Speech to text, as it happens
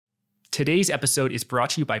Today's episode is brought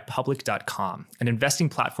to you by Public.com, an investing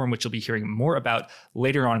platform which you'll be hearing more about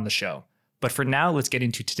later on in the show. But for now, let's get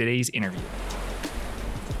into today's interview.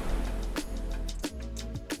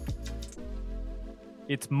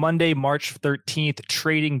 It's Monday, March 13th.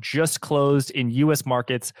 Trading just closed in U.S.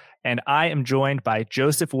 markets, and I am joined by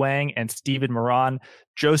Joseph Wang and Stephen Moran.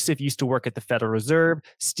 Joseph used to work at the Federal Reserve.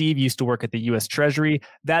 Steve used to work at the U.S. Treasury.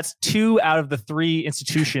 That's 2 out of the 3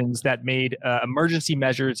 institutions that made emergency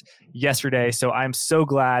measures yesterday. So I'm so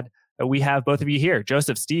glad that we have both of you here.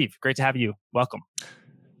 Joseph, Steve, great to have you. Welcome.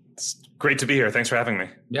 It's great to be here. Thanks for having me.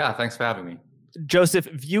 Yeah, thanks for having me. Joseph,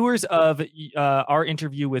 viewers of our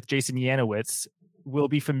interview with Jason Yanowitz will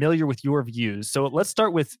be familiar with your views. So let's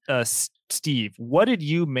start with Steve. What did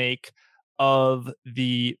you make of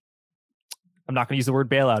the, I'm not going to use the word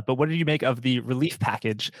bailout, but what did you make of the relief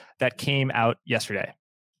package that came out yesterday?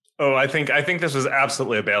 Oh, I think this was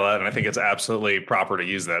absolutely a bailout, and I think it's absolutely proper to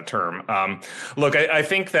use that term. Look, I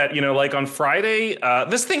think that, like on Friday,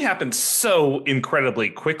 this thing happened so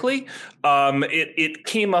incredibly quickly. It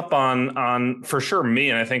came up on for sure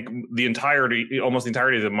me, and I think almost the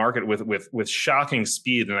entirety of the market with shocking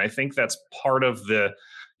speed, and I think that's part of the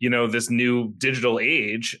this new digital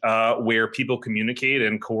age where people communicate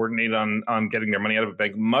and coordinate on getting their money out of a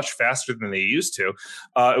bank much faster than they used to.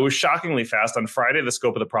 It was shockingly fast. On Friday, the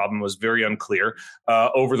scope of the problem was very unclear.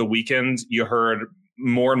 Over the weekend, you heard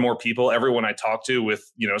more and more people, everyone I talked to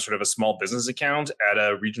with, sort of a small business account at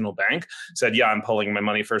a regional bank said, yeah, I'm pulling my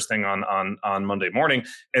money first thing on Monday morning.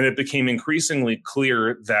 And it became increasingly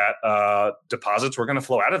clear that deposits were going to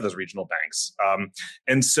flow out of those regional banks.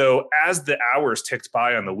 And so as the hours ticked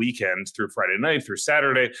by on the weekend through Friday night, through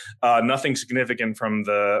Saturday, nothing significant from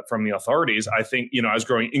the authorities, I think, I was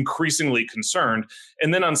growing increasingly concerned.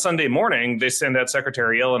 And then on Sunday morning, they send out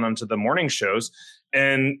Secretary Yellen onto the morning shows.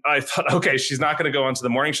 And I thought, okay, she's not going to go onto the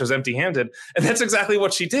morning shows empty-handed, and that's exactly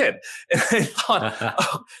what she did. And I thought,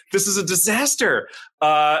 oh, this is a disaster.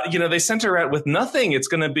 They sent her out with nothing. It's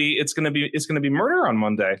going to be murder on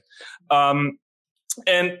Monday.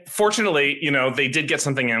 And fortunately, they did get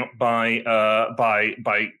something out by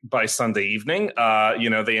Sunday evening.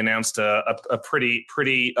 They announced a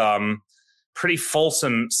pretty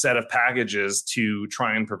fulsome set of packages to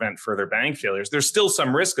try and prevent further bank failures. There's still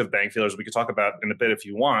some risk of bank failures we could talk about in a bit if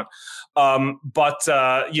you want.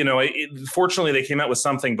 Fortunately, they came out with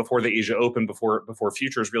something before the Asia Open, before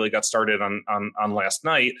futures really got started on last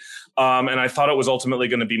night. And I thought it was ultimately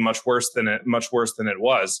going to be much worse than it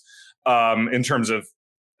was in terms of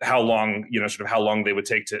how long they would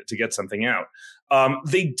take to get something out.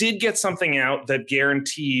 They did get something out that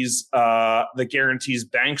guarantees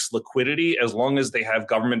banks liquidity as long as they have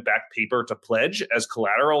government-backed paper to pledge as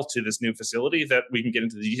collateral to this new facility that we can get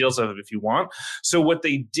into the details of if you want. So what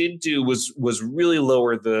they did do was really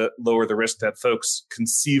lower the risk that folks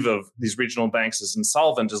conceive of these regional banks as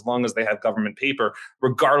insolvent as long as they have government paper,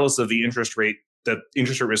 regardless of the interest rate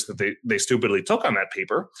risk that they stupidly took on that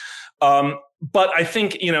paper. But I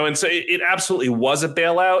think, and so it absolutely was a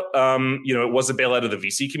bailout. It was a bailout of the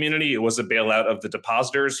VC community. It was a bailout of the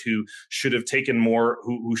depositors who should have taken more,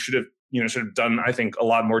 who should have, should have done, I think, a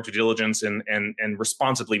lot more due diligence and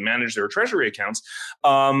responsibly manage their treasury accounts.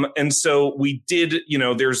 And so we did,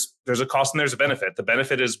 there's a cost and there's a benefit. The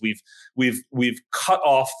benefit is we've cut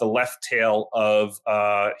off the left tail of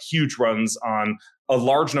huge runs on a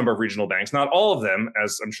large number of regional banks, not all of them,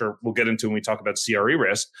 as I'm sure we'll get into when we talk about CRE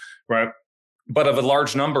risk, right? But of a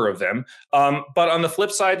large number of them. But on the flip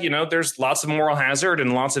side, there's lots of moral hazard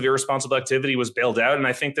and lots of irresponsible activity was bailed out. And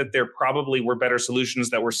I think that there probably were better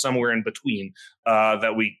solutions that were somewhere in between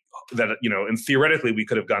and theoretically we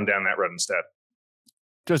could have gone down that road instead.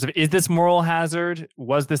 Joseph, is this moral hazard?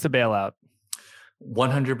 Was this a bailout?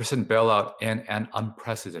 100% bailout and an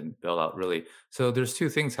unprecedented bailout, really. So there's 2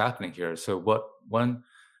 things happening here. So one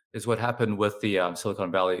is what happened with the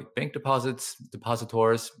Silicon Valley Bank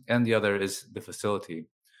depositors, and the other is the facility.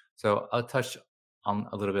 So I'll touch on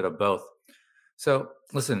a little bit of both. So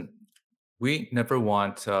listen, we never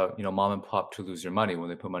want mom and pop to lose their money when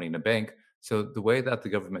they put money in a bank. So the way that the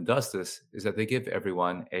government does this is that they give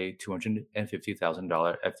everyone a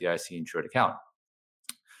 $250,000 FDIC insured account.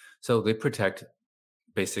 So they protect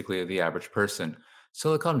basically the average person.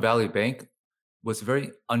 Silicon Valley Bank was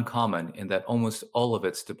very uncommon in that almost all of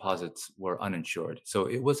its deposits were uninsured. So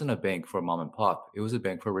it wasn't a bank for mom and pop. It was a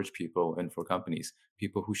bank for rich people and for companies,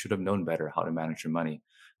 people who should have known better how to manage their money.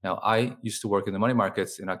 Now, I used to work in the money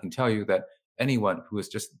markets, and I can tell you that anyone who is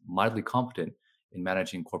just mildly competent in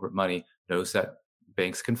managing corporate money knows that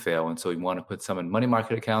banks can fail. And so you want to put some in money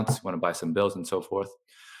market accounts, you want to buy some bills and so forth.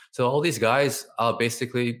 So all these guys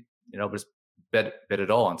basically, just bet it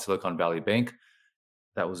all on Silicon Valley Bank.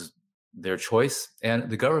 That was their choice. And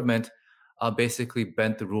the government basically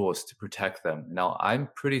bent the rules to protect them. Now, I'm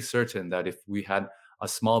pretty certain that if we had a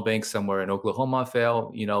small bank somewhere in Oklahoma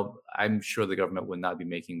fail, I'm sure the government would not be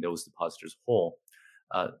making those depositors whole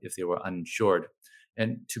if they were uninsured.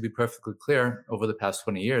 And to be perfectly clear, over the past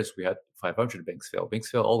 20 years, we had 500 banks fail. Banks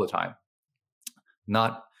fail all the time.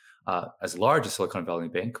 Not as large as Silicon Valley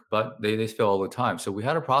Bank, but they fail all the time. So we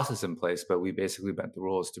had a process in place, but we basically bent the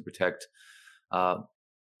rules to protect,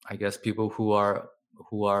 people who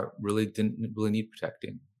really didn't really need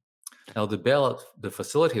protecting. Now, the bailout, the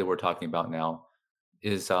facility that we're talking about now,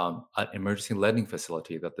 is an emergency lending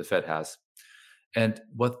facility that the Fed has. And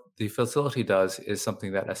what the facility does is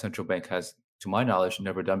something that a central bank has, to my knowledge,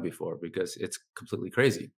 never done before, because it's completely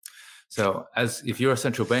crazy. So if you're a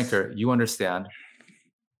central banker, you understand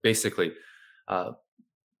basically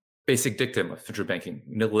basic dictum of central banking.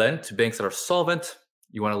 You lend to banks that are solvent,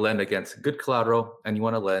 you want to lend against good collateral, and you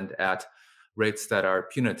want to lend at rates that are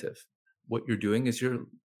punitive. What you're doing is you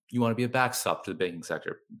want to be a backstop to the banking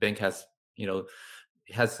sector. Bank has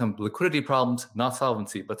some liquidity problems, not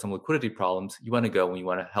solvency, but some liquidity problems. You want to go and you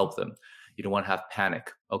want to help them. You don't want to have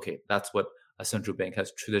panic. Okay, that's what a central bank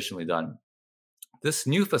has traditionally done. This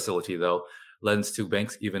new facility, though, lends to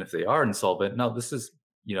banks even if they are insolvent. Now, this is,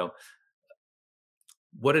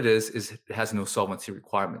 what it is it has no solvency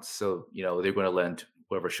requirements. So, they're going to lend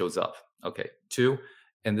whoever shows up. Okay. 2,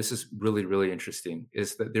 and this is really, really interesting,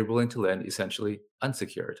 is that they're willing to lend essentially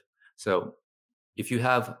unsecured. So if you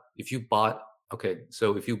bought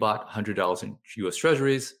 $100 in US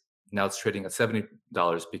Treasuries, now it's trading at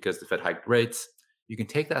 $70 because the Fed hiked rates. You can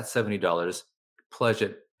take that $70, pledge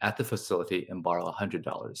it at the facility, and borrow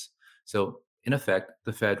 $100. So in effect,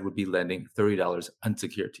 the Fed would be lending $30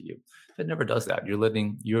 unsecured to you. The Fed never does that.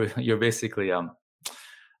 You're basically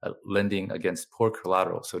lending against poor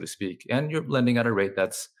collateral, so to speak, and you're lending at a rate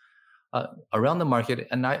that's around the market,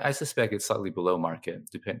 and I suspect it's slightly below market.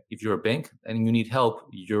 If you're a bank and you need help,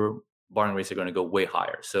 your borrowing rates are going to go way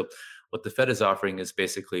higher. So what the Fed is offering is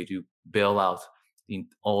basically to bail out the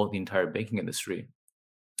entire banking industry.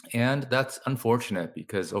 And that's unfortunate,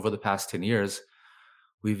 because over the past 10 years,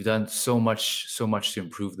 we've done so much to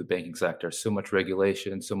improve the banking sector, so much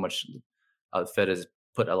regulation, so much. The Fed has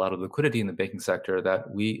put a lot of liquidity in the banking sector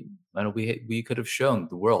that we could have shown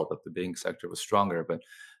the world that the banking sector was stronger. But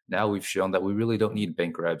now we've shown that we really don't need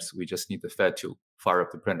bank revs. We just need the Fed to fire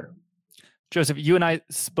up the printer. Joseph, you and I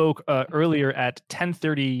spoke earlier at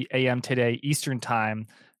 10:30 a.m. today, Eastern time,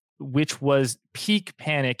 which was peak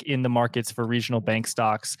panic in the markets for regional bank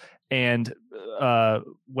stocks. And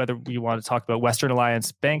whether we want to talk about Western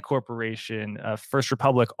Alliance Bank Corporation, First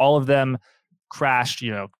Republic, all of them crashed,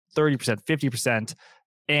 30%, 50%.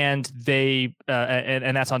 And they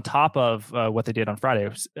and that's on top of what they did on Friday.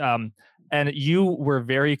 And you were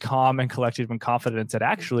very calm and collected and confident that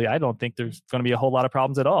actually, I don't think there's going to be a whole lot of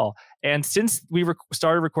problems at all. And since we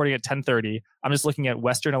started recording at 10:30, I'm just looking at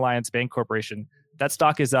Western Alliance Bank Corporation. That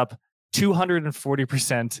stock is up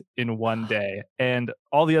 240% in one day, and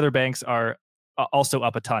all the other banks are also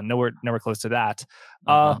up a ton. Nowhere close to that.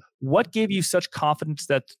 What gave you such confidence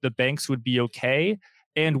that the banks would be okay?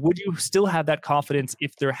 And would you still have that confidence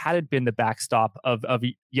if there hadn't been the backstop of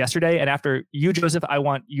yesterday? And after you, Joseph, I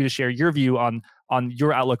want you to share your view on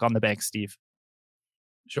your outlook on the banks, Steve.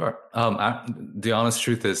 Sure. The honest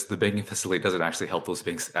truth is the banking facility doesn't actually help those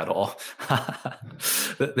banks at all.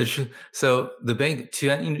 So the bank,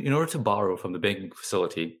 in order to borrow from the banking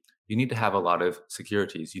facility, you need to have a lot of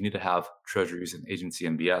securities. You need to have treasuries and agency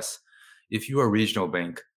MBS. If you are a regional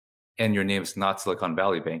bank and your name is not Silicon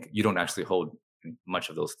Valley Bank, you don't actually hold much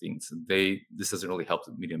of those things. This doesn't really help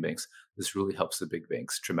the medium banks. This really helps the big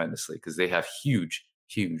banks tremendously because they have huge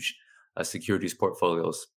securities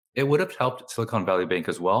portfolios. It would have helped Silicon Valley Bank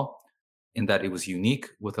as well, in that it was unique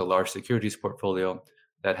with a large securities portfolio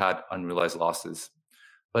that had unrealized losses.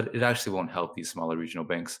 But it actually won't help these smaller regional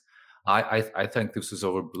banks. I think this was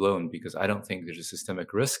overblown because I don't think there's a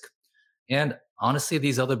systemic risk. And honestly,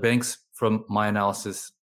 these other banks, from my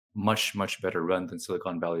analysis, much better run than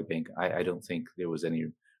Silicon Valley Bank. I don't think there was any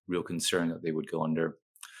real concern that they would go under.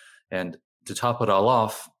 And to top it all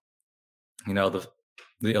off,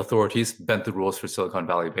 the authorities bent the rules for Silicon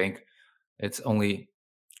Valley Bank. It's only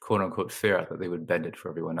quote unquote fair that they would bend it for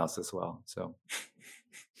everyone else as well. So,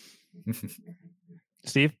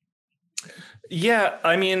 Steve? Yeah,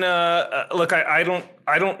 I mean, look, I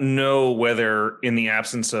don't know whether in the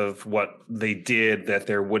absence of what they did that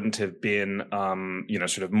there wouldn't have been,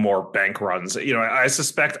 sort of more bank runs. I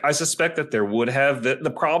suspect that there would have.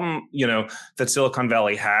 The problem, that Silicon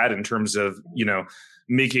Valley had in terms of,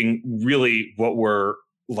 making really what were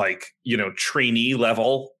trainee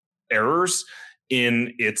level errors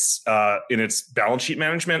in its balance sheet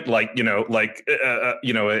management. A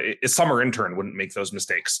summer intern wouldn't make those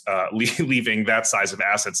mistakes, leaving that size of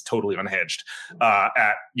assets totally unhedged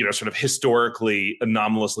at sort of historically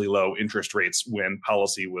anomalously low interest rates when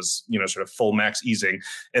policy was sort of full max easing,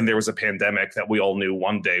 and there was a pandemic that we all knew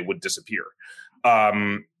one day would disappear.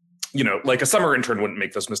 A summer intern wouldn't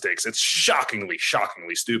make those mistakes. It's shockingly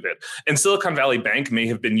stupid. And Silicon Valley Bank may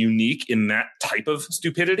have been unique in that type of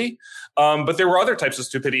stupidity. But there were other types of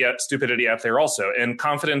stupidity out there also. And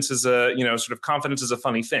confidence is confidence is a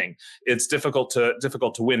funny thing. It's difficult to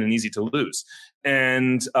win and easy to lose.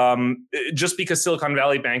 And just because Silicon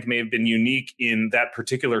Valley Bank may have been unique in that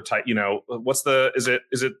particular type, is it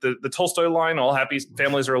the Tolstoy line? All happy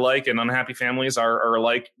families are alike and unhappy families are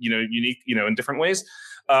alike, unique, in different ways.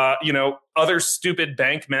 Other stupid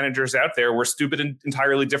bank managers out there were stupid in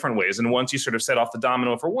entirely different ways. And once you sort of set off the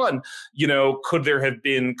domino for one, could there have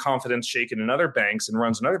been confidence shaken in other banks and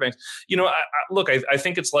runs in other banks? I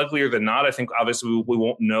think it's likelier than not. I think obviously we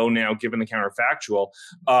won't know now given the counterfactual.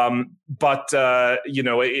 I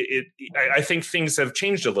think things have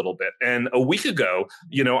changed a little bit. And a week ago,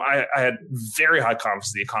 I had very high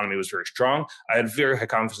confidence the economy was very strong. I had very high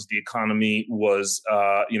confidence the economy was,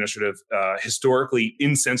 historically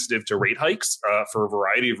insensitive to rate hikes for a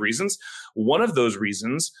variety of reasons. One of those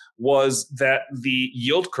reasons was that the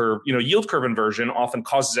yield curve inversion often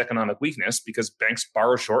causes economic weakness because banks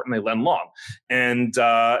borrow short and they lend long. And,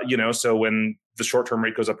 so when the short-term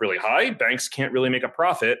rate goes up really high, banks can't really make a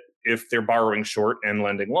profit if they're borrowing short and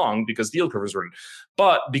lending long because the yield curve is written.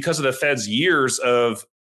 But because of the Fed's years of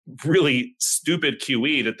really stupid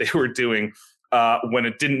QE that they were doing when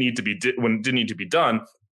it didn't need to be done,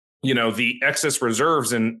 the excess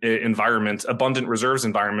reserves abundant reserves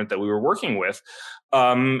environment that we were working with,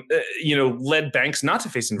 led banks not to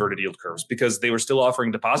face inverted yield curves because they were still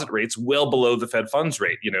offering deposit rates well below the Fed funds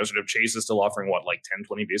rate. Chase is still offering 10,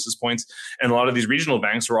 20 basis points. And a lot of these regional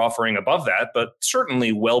banks were offering above that, but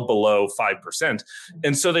certainly well below 5%.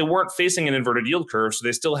 And so they weren't facing an inverted yield curve. So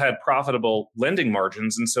they still had profitable lending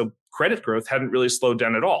margins. And so credit growth hadn't really slowed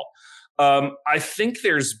down at all. I think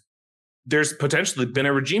there's potentially been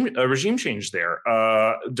a regime change there.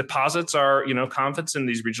 Deposits are, confidence in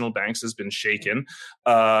these regional banks has been shaken,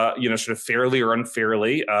 sort of fairly or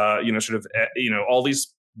unfairly, all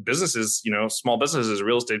these businesses, small businesses,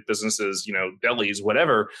 real estate businesses, delis,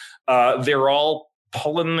 whatever, they're all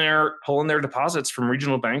pulling their deposits from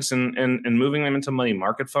regional banks and moving them into money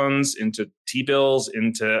market funds, into T-bills,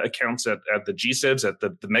 into accounts at the GSIBs, at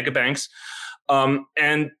the mega banks.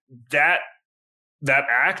 And that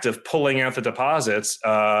act of pulling out the deposits,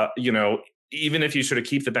 even if you sort of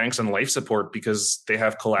keep the banks on life support because they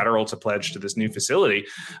have collateral to pledge to this new facility,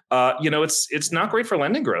 it's not great for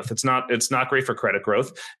lending growth. It's not great for credit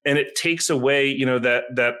growth, and it takes away,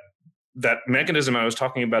 that mechanism I was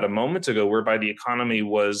talking about a moment ago, whereby the economy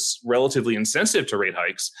was relatively insensitive to rate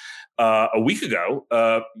hikes a week ago.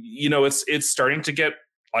 It's starting to get.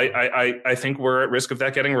 I think we're at risk of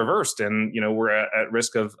that getting reversed, and we're at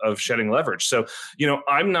risk of shedding leverage. So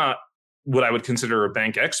I'm not what I would consider a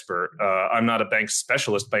bank expert. I'm not a bank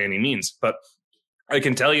specialist by any means, but I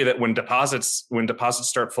can tell you that when deposits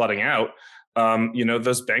start flooding out,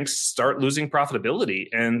 those banks start losing profitability,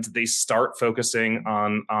 and they start focusing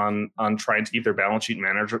on trying to keep their balance sheet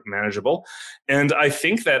manageable. And I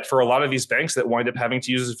think that for a lot of these banks that wind up having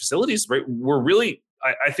to use the facilities, right,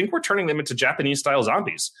 I think we're turning them into Japanese style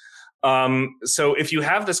zombies. So if you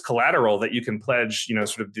have this collateral that you can pledge,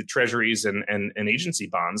 sort of the treasuries and agency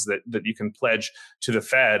bonds that you can pledge to the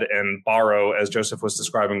Fed and borrow, as Joseph was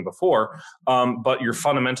describing before, but you're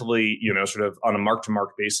fundamentally, sort of on a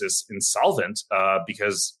mark-to-market basis insolvent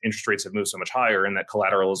because interest rates have moved so much higher and that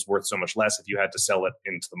collateral is worth so much less if you had to sell it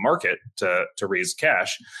into the market to raise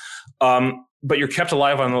cash. But you're kept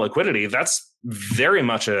alive on the liquidity. That's very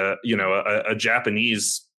much a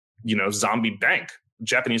Japanese, zombie bank.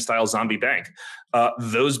 Japanese style zombie bank.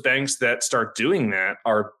 Those banks that start doing that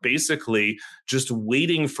are basically just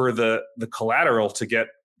waiting for the collateral to get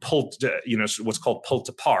pulled, what's called pulled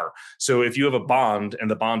to par. So if you have a bond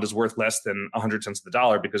and the bond is worth less than 100 cents on the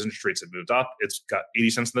dollar because interest rates have moved up, it's got 80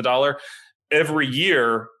 cents on the dollar. Every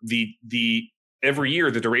year,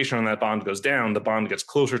 the duration on that bond goes down, the bond gets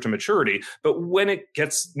closer to maturity. But when it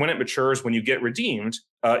matures, when you get redeemed,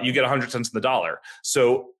 you get 100 cents on the dollar.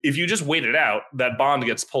 So if you just wait it out, that bond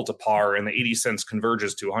gets pulled to par and the 80 cents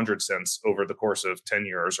converges to 100 cents over the course of 10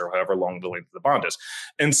 years or however long the length of the bond is.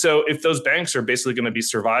 And so if those banks are basically going to be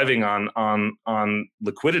surviving on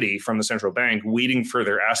liquidity from the central bank, waiting for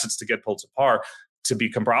their assets to get pulled to par, to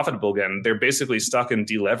become profitable again. They're basically stuck in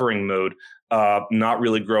delevering mode, not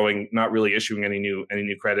really growing, not really issuing any new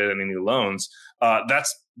credit, any new loans.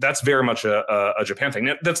 That's very much a Japan thing.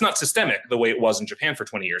 Now, that's not systemic the way it was in Japan for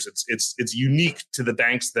 20 years. It's unique to the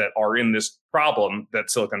banks that are in this problem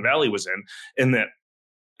that Silicon Valley was in that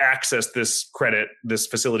access this credit, this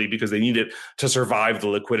facility, because they need it to survive the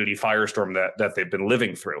liquidity firestorm that they've been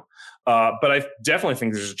living through. But I definitely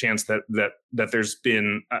think there's a chance that there's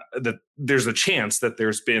been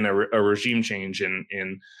a regime change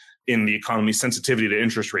in the economy's sensitivity to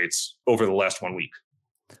interest rates over the last 1 week.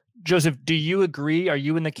 Joseph, do you agree? Are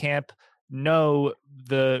you in the camp? No,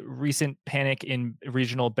 the recent panic in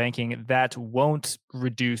regional banking that won't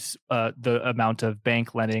reduce the amount of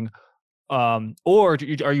bank lending. Or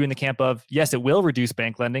are you in the camp of, yes, it will reduce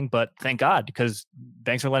bank lending, but thank God, because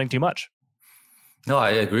banks are lending too much? No,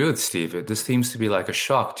 I agree with Steve. This seems to be like a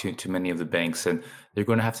shock to many of the banks, and they're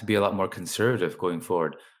going to have to be a lot more conservative going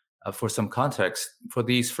forward. For some context, for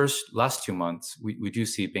these last 2 months, we do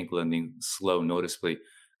see bank lending slow noticeably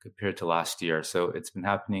compared to last year. So it's been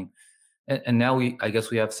happening. And now I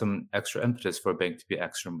guess we have some extra impetus for a bank to be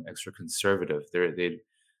extra conservative.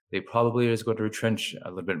 They probably is going to retrench a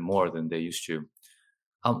little bit more than they used to.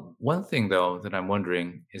 One thing, though, that I'm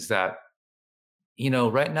wondering is that,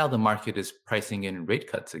 right now the market is pricing in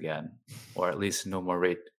rate cuts again, or at least no more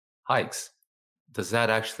rate hikes. Does that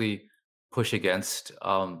actually push against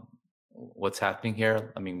what's happening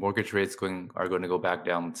here? I mean, mortgage rates are going to go back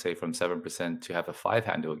down, say, from 7% to have a 5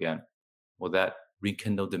 handle again. Will that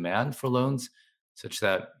rekindle demand for loans such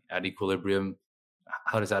that at equilibrium,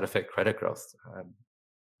 how does that affect credit growth?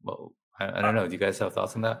 Well, I don't know. Do you guys have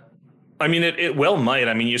thoughts on that? I mean, it well might.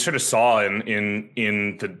 I mean, you sort of saw in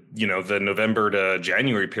the the November to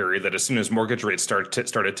January period that as soon as mortgage rates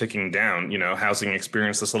started ticking down, housing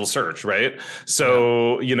experienced this little surge, right?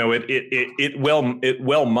 So it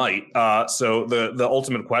well might. So the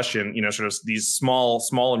ultimate question, sort of these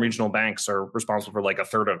small and regional banks are responsible for like a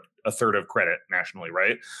third of credit nationally,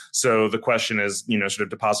 right? So the question is, sort of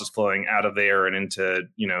deposits flowing out of there and into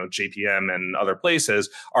JPM and other places,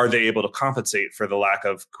 are they able to compensate for the lack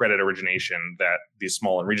of credit origination that these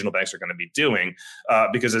small and regional banks are going to be doing?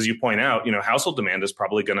 Because as you point out, household demand is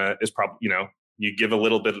probably you give a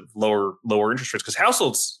little bit of lower interest rates because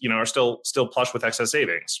households, are still plush with excess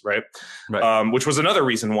savings, right? Which was another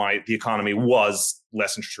reason why the economy was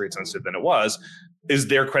less interest rate sensitive than it was. Is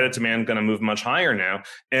their credit demand going to move much higher now?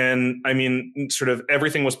 And I mean, sort of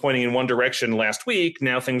everything was pointing in one direction last week.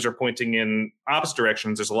 Now things are pointing in opposite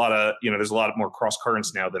directions. There's a lot more cross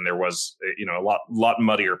currents now than there was, a lot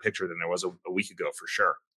muddier picture than there was a week ago for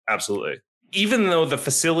sure. Absolutely. Even though the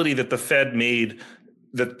facility that the Fed made,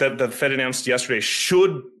 that the Fed announced yesterday,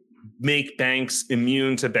 should make banks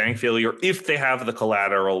immune to bank failure if they have the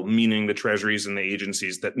collateral, meaning the treasuries and the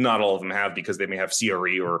agencies that not all of them have because they may have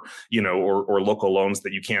CRE or local loans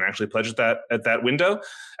that you can't actually pledge at that window,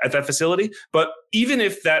 at that facility. But even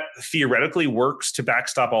if that theoretically works to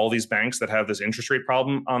backstop all these banks that have this interest rate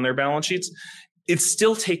problem on their balance sheets, it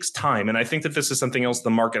still takes time. And I think that this is something else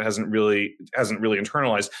the market hasn't really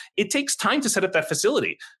internalized. It takes time to set up that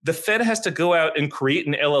facility. The Fed has to go out and create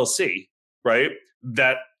an LLC, right?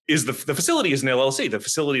 That is the facility is an LLC. The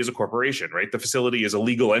facility is a corporation, right? The facility is a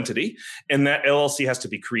legal entity, and that LLC has to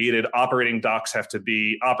be created. Operating docs,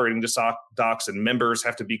 and members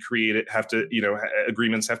have to be created.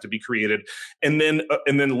 Agreements have to be created, and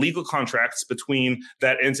then legal contracts between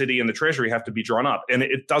that entity and the Treasury have to be drawn up. And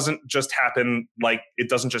it doesn't just happen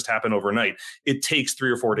overnight. It takes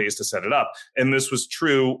 3 or 4 days to set it up. And this was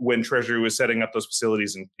true when Treasury was setting up those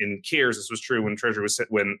facilities in CARES. This was true when Treasury was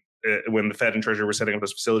when the Fed and Treasury were setting up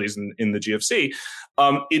those facilities in the GFC.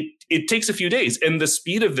 It takes a few days, and the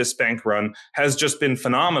speed of this bank run has just been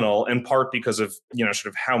phenomenal, in part because of sort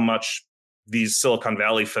of how much these Silicon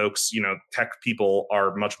Valley folks, tech people,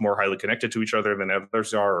 are much more highly connected to each other than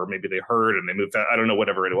others are, or maybe they heard and they moved. I don't know,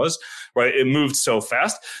 whatever it was, right? It moved so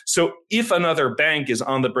fast. So if another bank is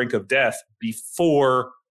on the brink of death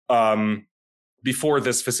before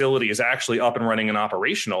this facility is actually up and running and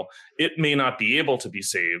operational, it may not be able to be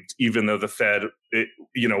saved, even though the Fed,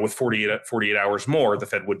 with 48 hours more, the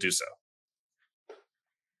Fed would do so.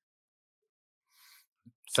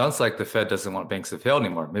 Sounds like the Fed doesn't want banks to fail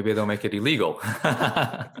anymore. Maybe they'll make it illegal.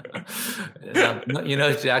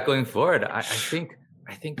 Jack, going forward, I think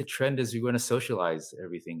the trend is we're going to socialize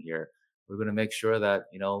everything here. We're going to make sure that,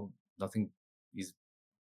 these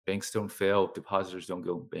banks don't fail, depositors don't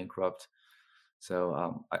go bankrupt.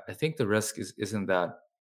 So I think the risk isn't that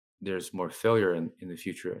there's more failure in the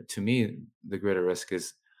future. To me, the greater risk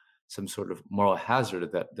is some sort of moral hazard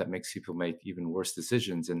that makes people make even worse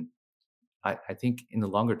decisions. And I think in the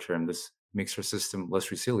longer term, this makes our system less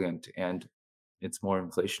resilient and it's more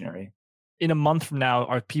inflationary. In a month from now,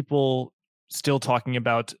 are people still talking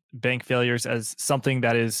about bank failures as something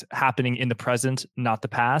that is happening in the present, not the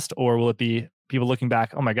past? Or will it be people looking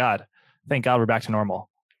back, oh my God, thank God we're back to normal?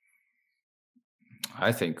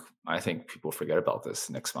 I think people forget about this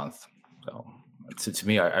next month. So to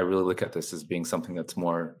me, I really look at this as being something that's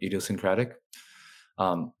more idiosyncratic.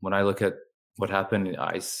 When I look at what happened,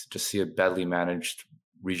 I just see a badly managed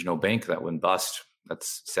regional bank that went bust.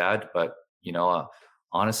 That's sad, but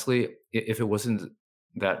honestly, if it wasn't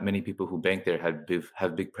that many people who bank there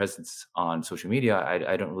have big presence on social media,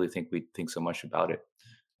 I don't really think we'd think so much about it.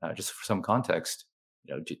 Just for some context,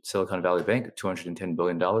 Silicon Valley Bank, $210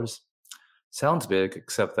 billion. Sounds big,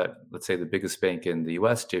 except that, let's say the biggest bank in the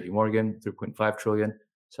US, JP Morgan, 3.5 trillion.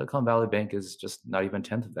 Silicon Valley Bank is just not even a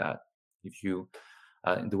tenth of that. If you,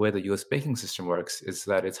 the way the US banking system works is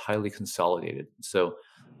that it's highly consolidated. So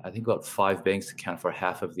I think about 5 banks account for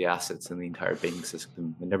half of the assets in the entire banking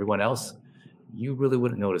system, and everyone else, you really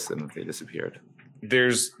wouldn't notice them if they disappeared.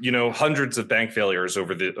 There's hundreds of bank failures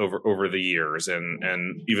over the years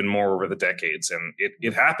and even more over the decades, and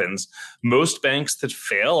it happens. Most banks that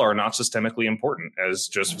fail are not systemically important, as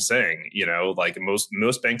Joseph was saying. Like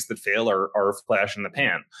most banks that fail are a flash in the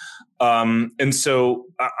pan, and so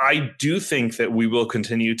I do think that we will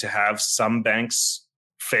continue to have some banks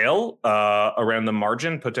fail around the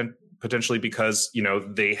margin, potentially because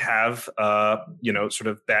they have sort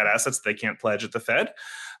of bad assets they can't pledge at the Fed.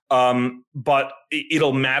 But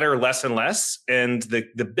it'll matter less and less, and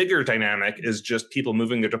the bigger dynamic is just people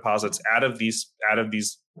moving their deposits out of these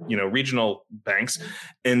regional banks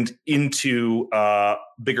and into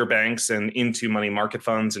bigger banks and into money market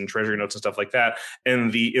funds and treasury notes and stuff like that,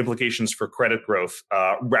 and the implications for credit growth,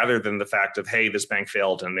 rather than the fact of, hey, this bank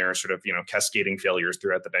failed and there are sort of cascading failures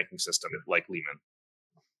throughout the banking system like Lehman.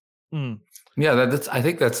 Yeah, I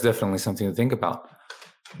think that's definitely something to think about.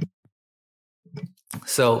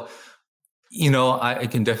 So, I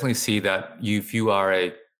can definitely see that if you are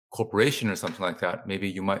a corporation or something like that, maybe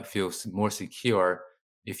you might feel more secure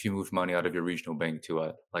if you move money out of your regional bank to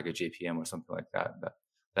a JPM or something like that.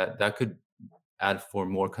 That could add for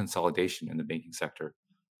more consolidation in the banking sector.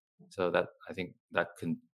 So that I think that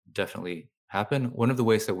can definitely happen. One of the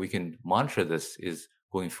ways that we can monitor this is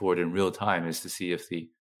going forward in real time is to see if the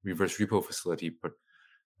reverse repo facility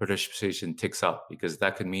participation ticks up, because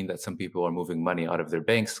that could mean that some people are moving money out of their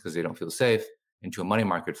banks because they don't feel safe into a money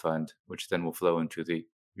market fund, which then will flow into the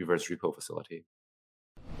reverse repo facility.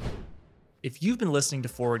 If you've been listening to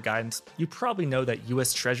Forward Guidance, you probably know that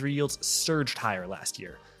US Treasury yields surged higher last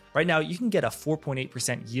year. Right now, you can get a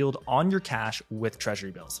 4.8% yield on your cash with Treasury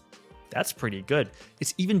bills. That's pretty good.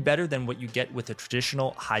 It's even better than what you get with a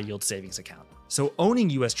traditional high-yield savings account. So owning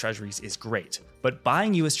US Treasuries is great, but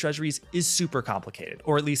buying US Treasuries is super complicated,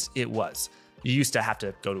 or at least it was. You used to have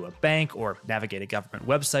to go to a bank or navigate a government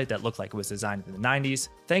website that looked like it was designed in the 90s.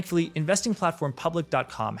 Thankfully, investing platform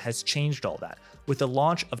Public.com has changed all that with the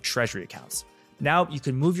launch of Treasury accounts. Now you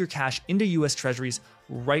can move your cash into US Treasuries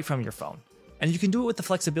right from your phone. And you can do it with the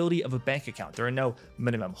flexibility of a bank account. There are no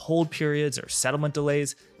minimum hold periods or settlement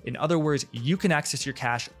delays. In other words, you can access your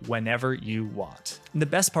cash whenever you want. And the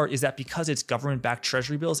best part is that because it's government-backed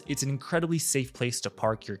Treasury bills, it's an incredibly safe place to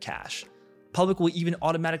park your cash. Public will even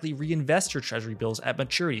automatically reinvest your Treasury bills at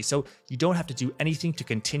maturity, so you don't have to do anything to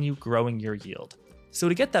continue growing your yield. So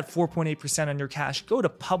to get that 4.8% on your cash, go to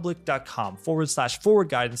public.com/forward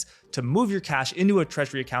guidance to move your cash into a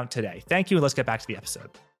Treasury account today. Thank you, and let's get back to the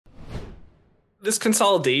episode. This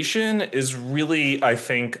consolidation is really, I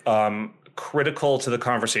think, critical to the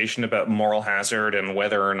conversation about moral hazard and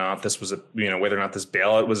whether or not this was whether or not this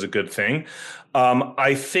bailout was a good thing.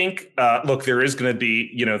 I think, look, there is going to be,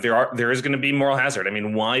 there is going to be moral hazard. I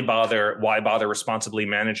mean, why bother responsibly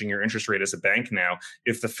managing your interest rate as a bank now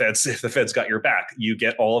if the Fed's got your back? You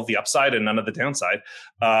get all of the upside and none of the downside,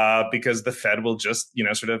 because the Fed will just,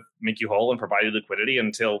 sort of make you whole and provide you liquidity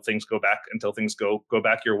until things go back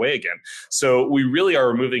back your way again. So we really are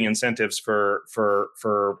removing incentives for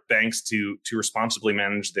banks to responsibly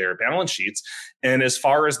manage their balance sheets. And as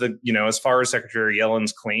far as Secretary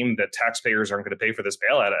Yellen's claim that taxpayers aren't going to pay for this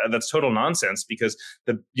bailout, that's total nonsense, because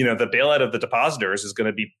the bailout of the depositors is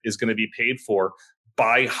going to be paid for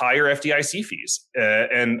by higher FDIC fees,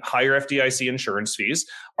 and higher FDIC insurance fees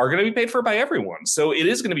are going to be paid for by everyone. So it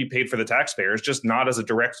is going to be paid for the taxpayers, just not as a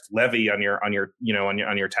direct levy on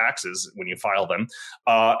your taxes when you file them.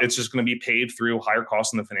 It's just going to be paid through higher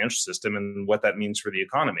costs in the financial system and what that means for the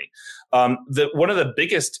economy. One of the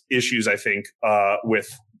biggest issues, I think, with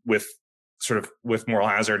moral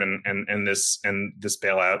hazard and this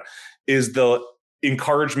bailout is the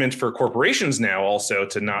encouragement for corporations now also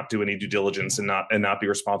to not do any due diligence and not be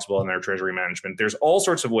responsible in their treasury management. There's all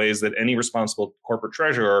sorts of ways that any responsible corporate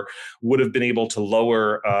treasurer would have been able to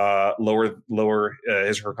lower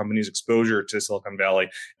his or her company's exposure to Silicon Valley,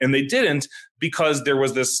 and they didn't because there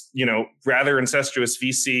was this rather incestuous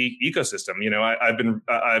VC ecosystem.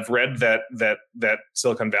 I've read that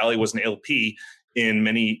Silicon Valley was an LP in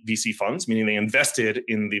many VC funds, meaning they invested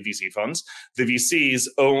in the VC funds. The VCs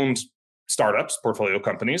owned startups, portfolio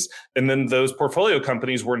companies, and then those portfolio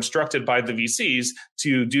companies were instructed by the VCs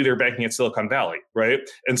to do their banking at Silicon Valley, right?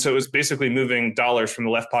 And so it was basically moving dollars from the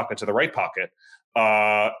left pocket to the right pocket,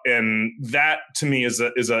 and that to me is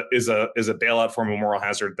a bailout form of moral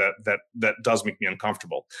hazard that does make me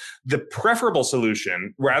uncomfortable. The preferable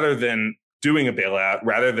solution, rather than doing a bailout,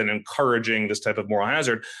 rather than encouraging this type of moral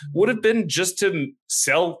hazard, would have been just to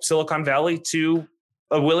sell Silicon Valley to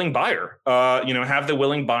a willing buyer, have the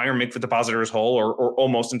willing buyer make the depositors whole or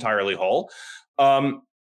almost entirely whole. And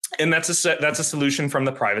that's a solution from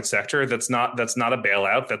the private sector. That's not a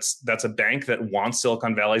bailout. That's a bank that wants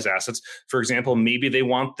Silicon Valley's assets. For example, maybe they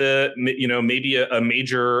want maybe a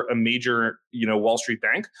major Wall Street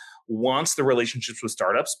bank wants the relationships with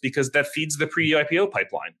startups because that feeds the pre-IPO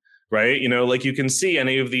pipeline. Right. Like you can see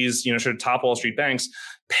any of these, sort of top Wall Street banks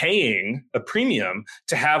paying a premium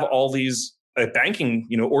to have all these banking,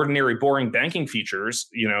 ordinary boring banking features,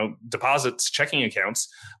 deposits, checking accounts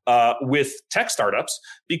with tech startups,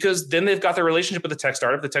 because then they've got their relationship with the tech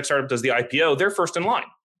startup. The tech startup does the IPO. They're first in line.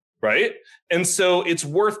 Right. And so it's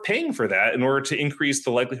worth paying for that in order to increase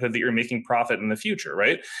the likelihood that you're making profit in the future.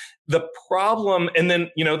 Right. The problem, and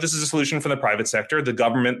then, this is a solution for the private sector. The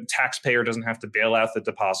government taxpayer doesn't have to bail out the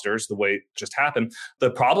depositors the way it just happened.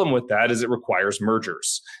 The problem with that is it requires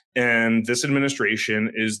mergers. And this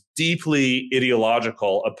administration is deeply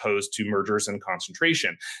ideological opposed to mergers and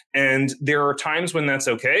concentration. And there are times when that's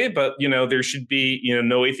okay, but there should be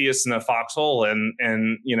no atheists in a foxhole and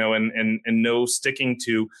no sticking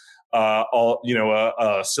to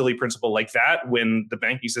a silly principle like that when the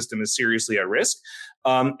banking system is seriously at risk.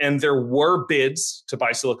 And there were bids to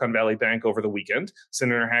buy Silicon Valley Bank over the weekend.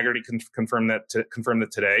 Senator Hagerty confirmed that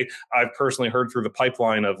today. I've personally heard through the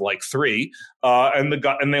pipeline of like 3,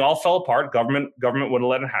 and they all fell apart. Government wouldn't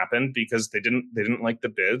let it happen because they didn't like the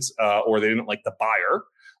bids or they didn't like the buyer.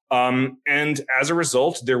 And as a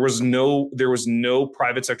result, there was no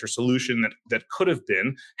private sector solution that could have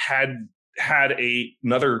been had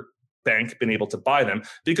another bank been able to buy them,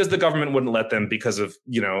 because the government wouldn't let them because of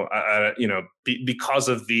because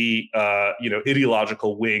of the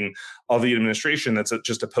ideological wing of the administration that's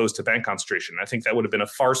just opposed to bank concentration. I think that would have been a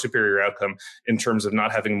far superior outcome in terms of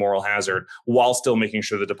not having moral hazard while still making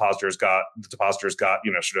sure the depositors got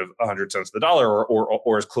sort of 100 cents of the dollar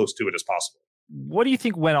or as close to it as possible. What do you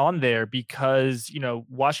think went on there? Because,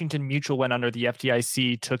 Washington Mutual went under, the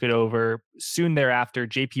FDIC took it over. Soon thereafter,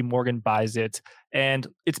 JP Morgan buys it, and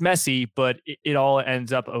it's messy, but it all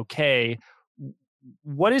ends up okay.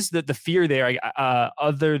 What is the fear there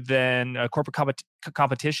other than corporate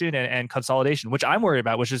competition and consolidation, which I'm worried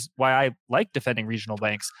about, which is why I like defending regional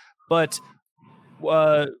banks. But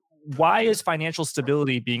why is financial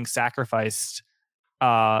stability being sacrificed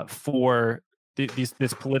for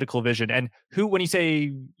this political vision? And who, when you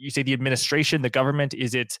say the administration, the government,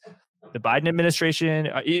 is it the Biden administration?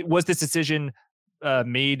 Was this decision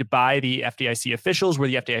made by the FDIC officials? Were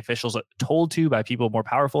the FDIC officials told to by people more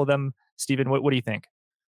powerful than them? Stephen, what do you think?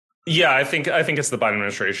 Yeah, I think it's the Biden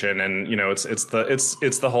administration, and it's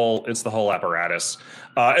the whole apparatus.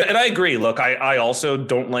 And I agree. Look, I also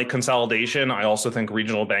don't like consolidation. I also think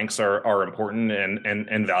regional banks are important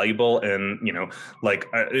and valuable. And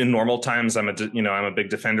in normal times, I'm a big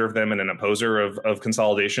defender of them and an opposer of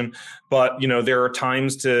consolidation. But there are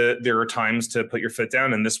times to put your foot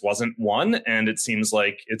down, and this wasn't one. And it seems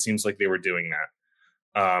like they were doing that.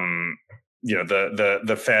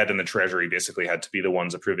 The Fed and the Treasury basically had to be the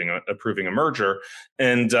ones approving a merger,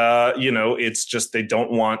 and it's just they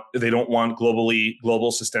don't want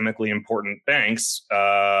global systemically important banks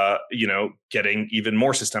getting even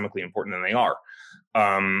more systemically important than they are.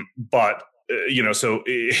 But so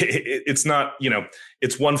it's not,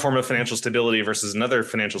 it's one form of financial stability versus another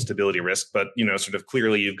financial stability risk, but sort of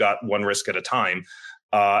clearly you've got one risk at a time,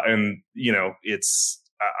 and it's.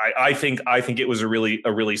 I think it was a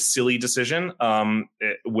really silly decision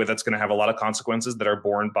that's going to have a lot of consequences that are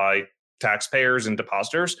borne by taxpayers and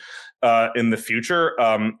depositors in the future.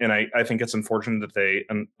 And I think it's unfortunate that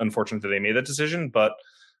they made that decision, but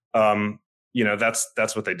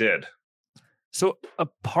that's what they did. So a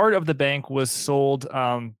part of the bank was sold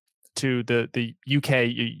to the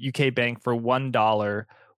UK bank for $1.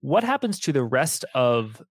 What happens to the rest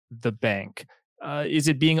of the bank? Is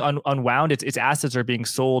it being unwound? Its assets are being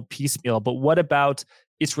sold piecemeal, but what about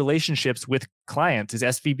its relationships with clients? Is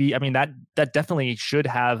SVB? I mean, that definitely should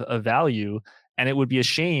have a value, and it would be a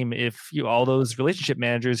shame if all those relationship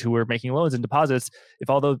managers who were making loans and deposits, if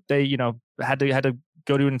although they had to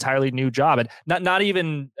go to an entirely new job, and not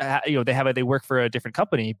even they work for a different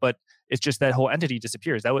company, but it's just that whole entity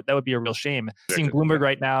disappears. That would be a real shame. Seeing Bloomberg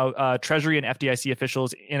right now, Treasury and FDIC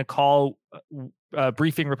officials in a call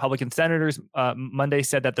briefing Republican senators Monday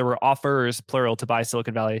said that there were offers, plural, to buy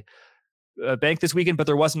Silicon Valley Bank this weekend, but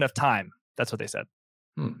there wasn't enough time. That's what they said.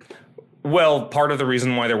 Well, part of the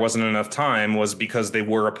reason why there wasn't enough time was because they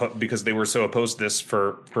were so opposed to this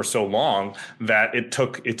for so long that it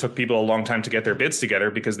took people a long time to get their bids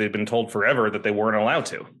together because they'd been told forever that they weren't allowed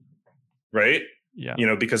to, right? Yeah.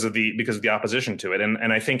 Because of the opposition to it.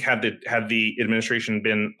 And I think had the administration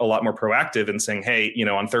been a lot more proactive in saying, hey,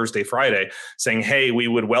 on Thursday, Friday, saying, hey, we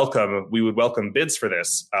would welcome bids for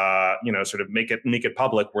this, sort of make it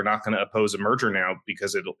public. We're not going to oppose a merger now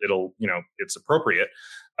because it'll it's appropriate.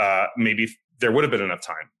 Maybe there would have been enough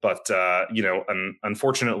time, but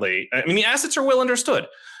unfortunately, I mean, the assets are well understood,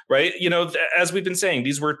 right? As we've been saying,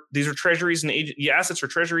 these are treasuries and the assets are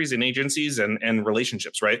treasuries and agencies and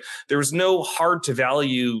relationships, right? There was no hard to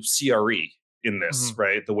value CRE in this,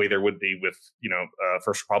 right? The way there would be with,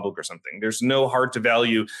 First Republic or something. There's no hard to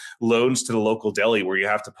value loans to the local deli where you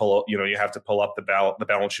have to pull up the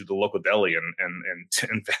balance sheet of the local deli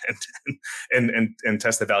and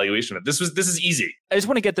test the valuation of it. This is easy. I just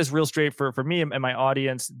want to get this real straight for me and my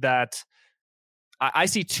audience that I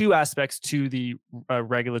see two aspects to the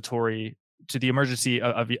to the emergency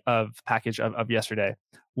of package of yesterday.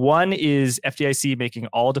 One is FDIC making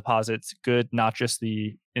all deposits good, not just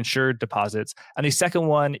the insured deposits. And the second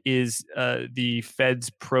one is the Fed's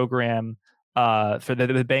program for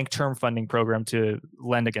the bank term funding program to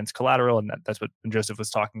lend against collateral. And that's what Joseph was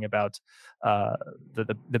talking about,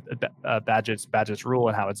 the Badgett's rule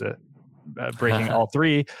and how it's breaking all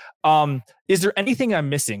three. Is there anything I'm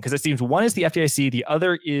missing? Because it seems one is the FDIC, the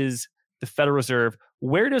other is the Federal Reserve.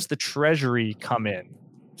 Where does the Treasury come in,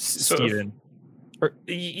 Stephen?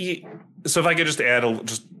 So if I could just add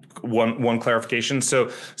just one clarification. So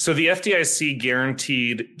the FDIC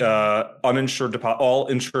guaranteed all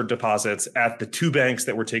insured deposits at the two banks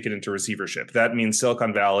that were taken into receivership. That means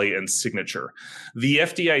Silicon Valley and Signature. The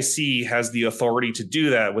FDIC has the authority to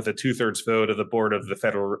do that with a 2/3 vote of the board of the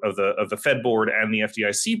Fed board and the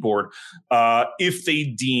FDIC board, if they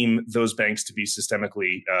deem those banks to be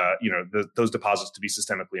systemically, those deposits to be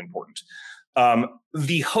systemically important.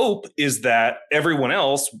 The hope is that everyone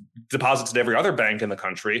else deposits at every other bank in the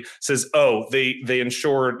country says, oh, they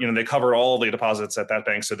insured, they covered all the deposits at that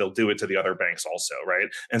bank, so they'll do it to the other banks also, right?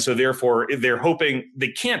 And so therefore, they're hoping they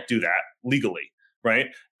can't do that legally, right?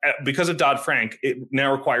 Because of Dodd-Frank, it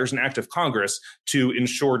now requires an act of Congress to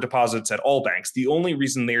insure deposits at all banks. The only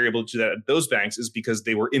reason they're able to do that at those banks is because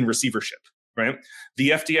they were in receivership. Right, the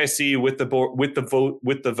FDIC with the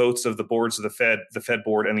votes of the boards of the Fed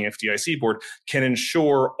board and the FDIC board can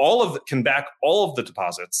back all of the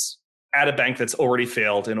deposits at a bank that's already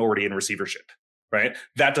failed and already in receivership. Right,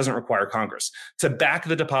 that doesn't require Congress to back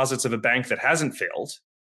the deposits of a bank that hasn't failed.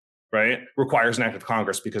 Right, requires an act of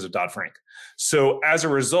Congress because of Dodd-Frank. So as a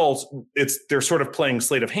result, they're sort of playing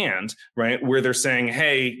sleight of hand, right? Where they're saying,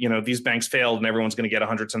 hey, these banks failed and everyone's going to get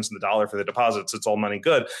 100 cents on the dollar for the deposits. It's all money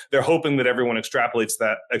good. They're hoping that everyone extrapolates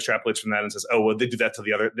from that and says, oh, well, they do that to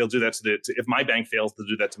the other. They'll do that if my bank fails, they'll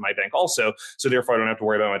do that to my bank also. So therefore, I don't have to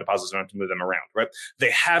worry about my deposits. I don't have to move them around, right?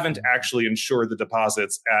 They haven't actually insured the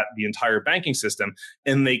deposits at the entire banking system,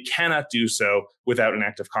 and they cannot do so without an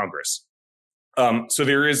act of Congress. So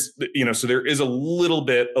there is a little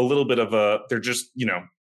bit of they're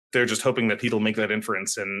just hoping that people make that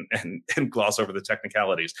inference and gloss over the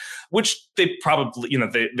technicalities, which they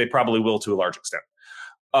probably will to a large extent.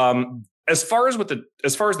 As far as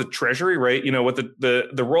the Treasury, right? What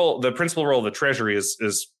the principal role of the Treasury is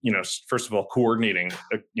first of all coordinating,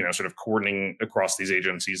 coordinating across these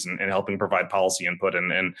agencies and helping provide policy input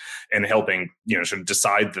and helping sort of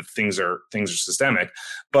decide that things are systemic,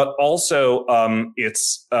 but also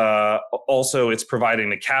it's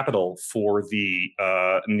providing the capital for the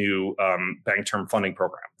new bank term funding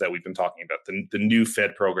program that we've been talking about, the new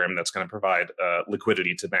Fed program that's going to provide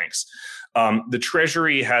liquidity to banks. The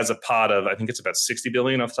Treasury has a pot of, I think it's about $60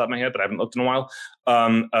 billion off the top of my head, but I haven't looked in a while,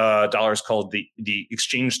 dollars called the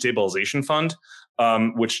Exchange Stabilization Fund,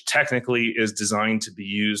 which technically is designed to be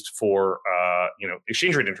used for,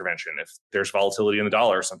 exchange rate intervention if there's volatility in the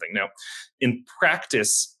dollar or something. Now, in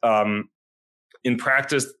practice,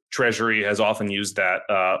 Treasury has often used that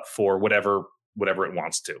for whatever it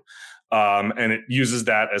wants to. And it uses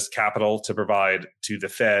that as capital to provide to the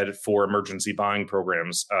Fed for emergency buying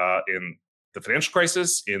programs in the financial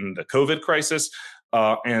crisis, in the COVID crisis,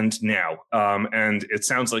 and now. And it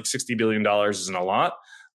sounds like $60 billion isn't a lot.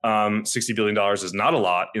 $60 billion is not a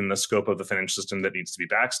lot in the scope of the financial system that needs to be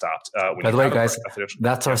backstopped. By the way, guys,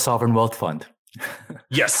 that's our sovereign wealth fund.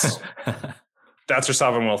 Yes. That's our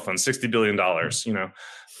sovereign wealth fund, $60 billion.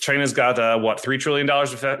 China's got $3 trillion of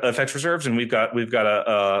FX reserves, and we've got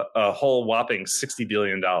a whole whopping $60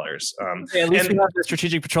 billion. At least we have the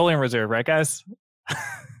Strategic Petroleum Reserve, right, guys?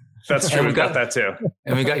 That's true. We've got that too.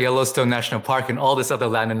 And we got Yellowstone National Park and all this other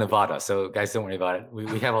land in Nevada. So guys, don't worry about it.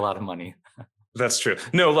 We have a lot of money. That's true.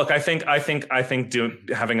 No, look, I think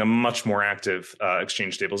having a much more active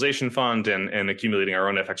exchange stabilization fund and accumulating our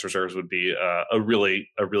own FX reserves would be a really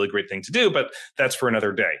great thing to do. But that's for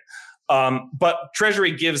another day. But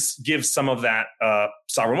Treasury gives some of that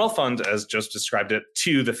sovereign wealth fund, as just described it,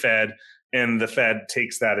 to the Fed, and the Fed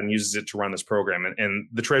takes that and uses it to run this program. And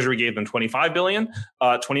the Treasury gave them $25 billion.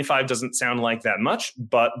 25 doesn't sound like that much,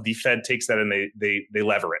 but the Fed takes that and they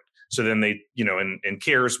lever it. So then they, in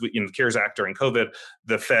CARES, in the CARES Act during COVID,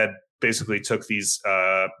 the Fed basically took these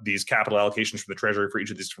capital allocations from the Treasury for each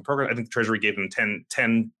of these different programs. I think the Treasury gave them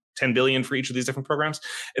 10 billion for each of these different programs.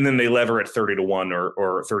 And then they lever it 30 to 1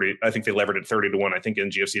 or 30. I think they levered it 30 to 1. I think in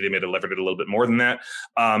GFC, they may have levered it a little bit more than that.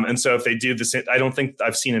 And so if they do this, I don't think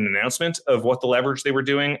I've seen an announcement of what the leverage they were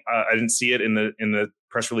doing. I didn't see it in the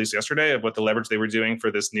press release yesterday of what the leverage they were doing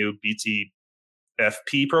for this new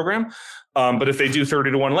BTFP program. But if they do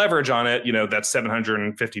 30 to 1 leverage on it, that's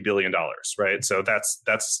 $750 billion, right? So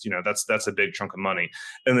that's a big chunk of money.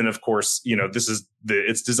 And then of course,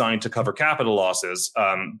 it's designed to cover capital losses.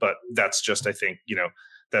 But that's just, I think,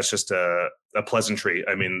 that's just a pleasantry.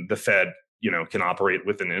 I mean, the Fed, can operate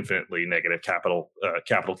with an infinitely negative capital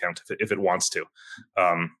count if it wants to,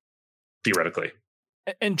 theoretically.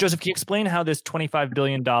 And Joseph, can you explain how this $25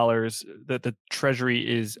 billion that the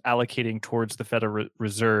Treasury is allocating towards the Federal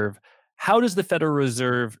Reserve, how does the Federal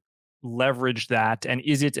Reserve leverage that? And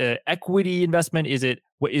is it an equity investment? Is it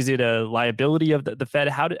a liability of the Fed?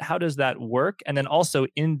 How does that work? And then also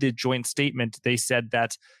in the joint statement, they said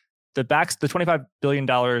that the $25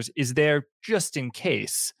 billion is there just in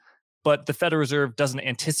case, but the Federal Reserve doesn't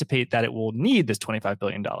anticipate that it will need this $25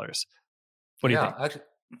 billion. What do you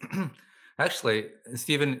think? Actually,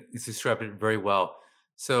 Stephen described it very well.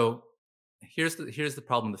 So here's the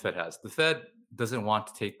problem the Fed has. The Fed doesn't want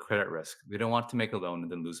to take credit risk. They don't want to make a loan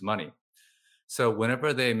and then lose money. So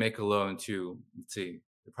whenever they make a loan to, let's see,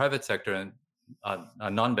 the private sector and a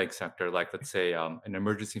non-bank sector, like let's say an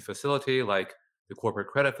emergency facility, like the corporate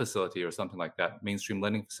credit facility or something like that, mainstream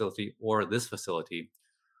lending facility, or this facility,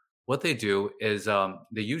 what they do is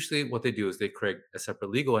they create a separate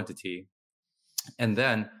legal entity, and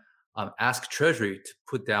then ask Treasury to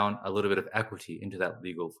put down a little bit of equity into that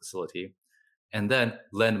legal facility, and then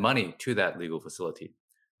lend money to that legal facility.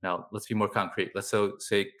 Now, let's be more concrete. Let's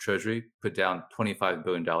say Treasury put down $25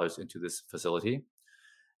 billion into this facility,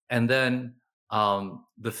 and then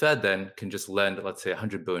the Fed then can just lend, let's say,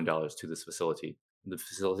 $100 billion to this facility. The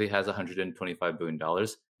facility has $125 billion.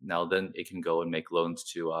 Now, then it can go and make loans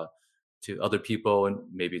to other people and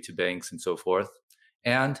maybe to banks and so forth.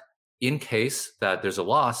 And in case that there's a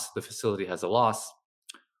loss, the facility has a loss,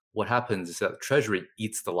 what happens is that Treasury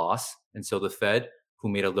eats the loss. And so the Fed, who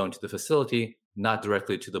made a loan to the facility, not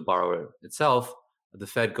directly to the borrower itself, the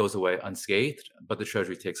Fed goes away unscathed, but the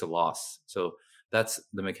Treasury takes a loss. So that's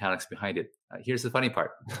the mechanics behind it. Here's the funny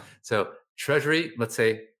part. So Treasury, let's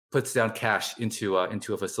say, puts down cash into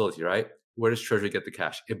a facility, right? Where does Treasury get the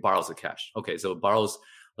cash? It borrows the cash. Okay, so it borrows,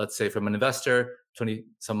 let's say, from an investor,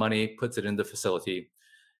 some money, puts it in the facility.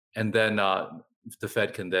 And then the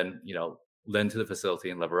Fed can then, lend to the facility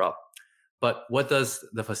and lever up. But what does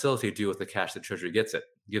the facility do with the cash that Treasury gives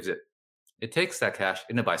it? It takes that cash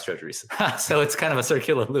and it buys Treasuries. So it's kind of a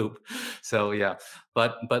circular loop. So yeah,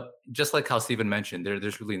 but just like how Stephen mentioned,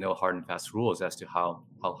 there's really no hard and fast rules as to how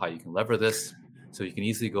you can lever this. So you can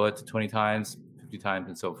easily go it to 20 times, 50 times,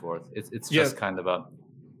 and so forth. It's just kind of a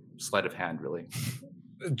sleight of hand, really.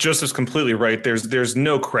 Joseph's completely right. There's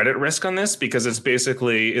no credit risk on this because it's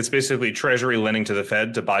basically Treasury lending to the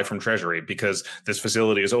Fed to buy from Treasury, because this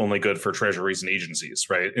facility is only good for treasuries and agencies,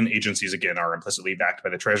 right? And agencies, again, are implicitly backed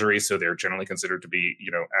by the Treasury, so they're generally considered to be,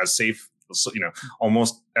 as safe,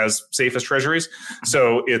 almost as safe as treasuries.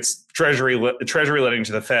 So it's Treasury lending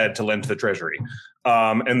to the Fed to lend to the Treasury,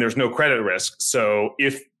 and there's no credit risk. So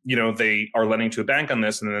if they are lending to a bank on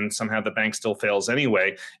this, and then somehow the bank still fails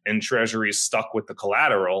anyway, and Treasury is stuck with the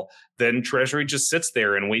collateral, then Treasury just sits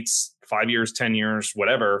there and waits 5 years, 10 years,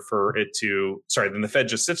 whatever, for it to, then the Fed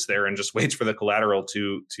just sits there and just waits for the collateral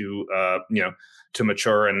to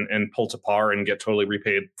mature and pull to par and get totally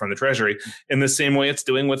repaid from the Treasury in the same way it's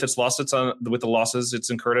doing with its losses with the losses it's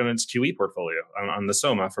incurred on its QE portfolio on the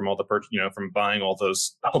SOMA from all the from buying all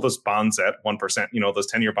those bonds at 1%,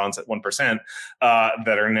 those 10-year bonds at 1%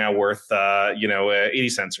 that are now worth 80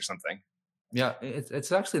 cents or something. Yeah,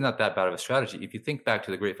 it's actually not that bad of a strategy. If you think back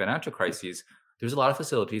to the great financial crises, there's a lot of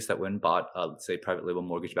facilities that went and bought, let's say, private label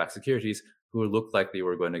mortgage-backed securities who looked like they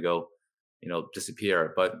were going to go,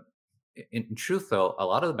 disappear. But in truth, though, a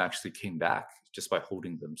lot of them actually came back just by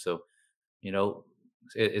holding them. So,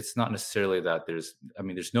 it's not necessarily that there's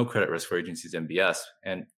no credit risk for agencies MBS.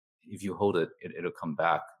 And if you hold it, it'll come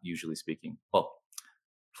back, usually speaking. Well,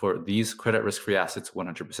 for these credit risk-free assets,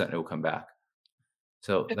 100% it will come back.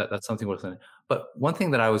 So that's something worth learning. But one thing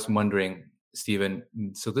that I was wondering, Stephen,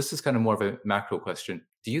 so this is kind of more of a macro question.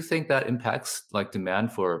 Do you think that impacts like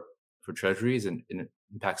demand for treasuries and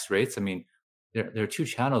impacts rates? I mean, there are two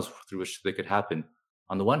channels through which they could happen.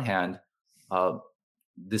 On the one hand,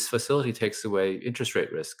 this facility takes away interest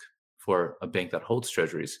rate risk for a bank that holds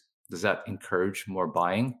treasuries. Does that encourage more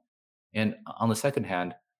buying? And on the second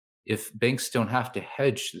hand, if banks don't have to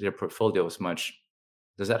hedge their portfolio as much,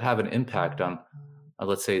 does that have an impact on,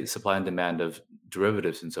 let's say, supply and demand of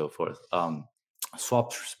derivatives and so forth,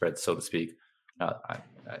 swap spreads, so to speak? I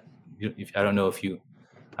don't know if you.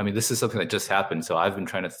 I mean, this is something that just happened, so I've been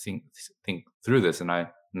trying to think through this, and I'm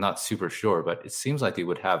not super sure, but it seems like it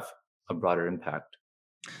would have a broader impact.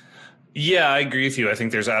 Yeah, I agree with you. I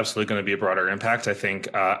think there's absolutely going to be a broader impact. I think,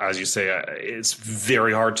 as you say, it's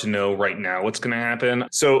very hard to know right now what's going to happen.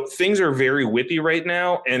 So things are very whippy right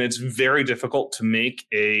now, and it's very difficult to make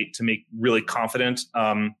really confident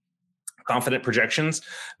projections.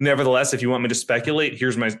 Nevertheless, if you want me to speculate,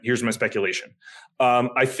 here's my speculation.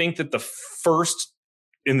 I think that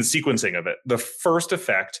in the sequencing of it, the first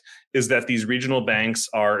effect is that these regional banks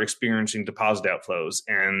are experiencing deposit outflows,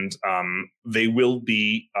 and they will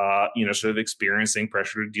be, sort of experiencing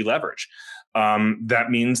pressure to deleverage.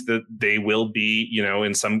 That means that they will be,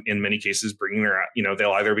 in many cases, bringing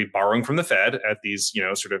they'll either be borrowing from the Fed at these,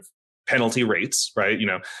 sort of penalty rates, right?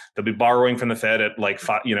 They'll be borrowing from the Fed at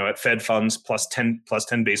at Fed funds plus 10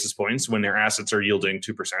 basis points when their assets are yielding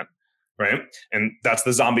 2%. Right. And that's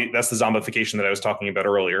the zombification that I was talking about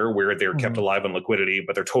earlier, where they're kept alive on liquidity,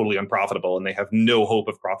 but they're totally unprofitable and they have no hope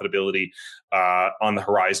of profitability on the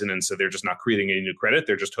horizon. And so they're just not creating any new credit.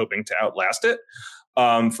 They're just hoping to outlast it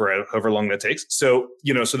for however long that takes. So,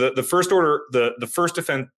 so the first order, the first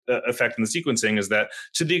effect in the sequencing is that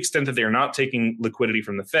to the extent that they're not taking liquidity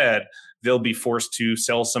from the Fed, they'll be forced to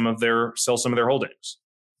sell some of their holdings.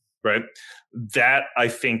 Right. That I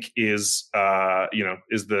think is the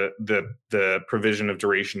provision of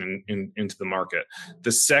duration into the market.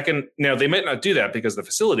 The second, now they might not do that because the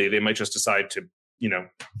facility, they might just decide to,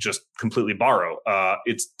 just completely borrow.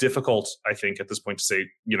 It's difficult, I think, at this point to say,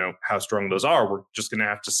 how strong those are. We're just going to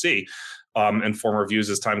have to see and form our views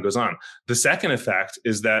as time goes on. The second effect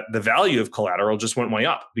is that the value of collateral just went way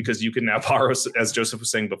up because you can now borrow, as Joseph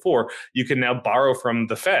was saying before, you can now borrow from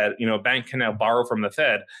the Fed. A bank can now borrow from the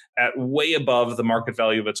Fed at way above the market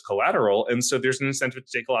value of its collateral. And so there's an incentive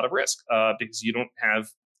to take a lot of risk because you don't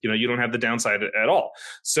have the downside at all.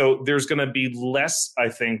 So there's going to be less, I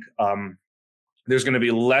think,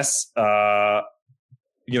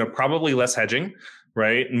 probably less hedging,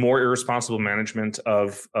 right? More irresponsible management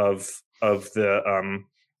of the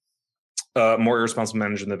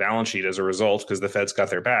balance sheet as a result, because the Fed's got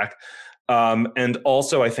their back, and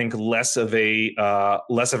also I think less of a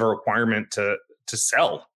requirement to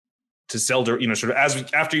sell, sort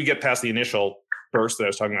of after you get past the initial burst that I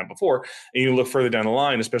was talking about before, and you look further down the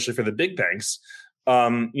line, especially for the big banks.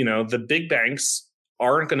 The big banks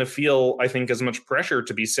aren't going to feel, I think, as much pressure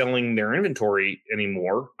to be selling their inventory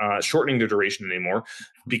anymore, shortening their duration anymore,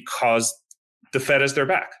 because the Fed has their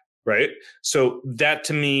back, right? So that,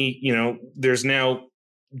 to me, there's now,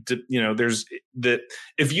 there's the,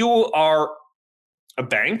 if you are a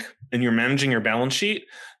bank and you're managing your balance sheet,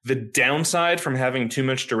 the downside from having too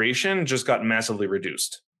much duration just got massively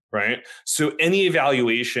reduced. Right. So any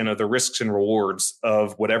evaluation of the risks and rewards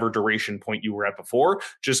of whatever duration point you were at before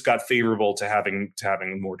just got favorable to having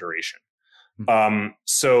more duration.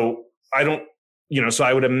 So I don't, so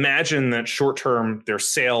I would imagine that short term, their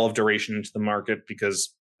sale of duration into the market,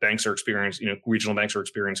 because regional banks are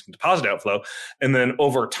experiencing deposit outflow. And then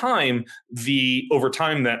over time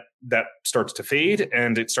that starts to fade,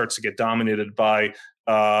 and it starts to get dominated by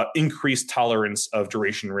increased tolerance of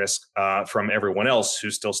duration risk from everyone else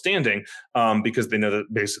who's still standing, because they know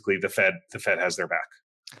that basically the Fed has their back.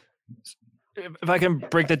 If I can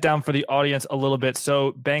break that down for the audience a little bit.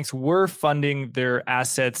 So banks were funding their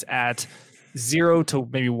assets at 0 to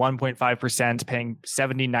maybe 1.5%, paying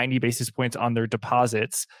 70, 90 basis points on their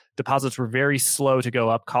deposits. Deposits were very slow to go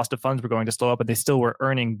up. Cost of funds were going to slow up, but they still were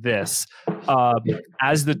earning this.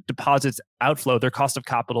 As the deposits outflow, their cost of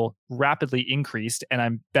capital rapidly increased. And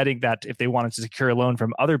I'm betting that if they wanted to secure a loan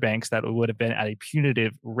from other banks, that would have been at a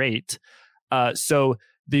punitive rate. So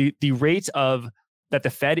the rate that the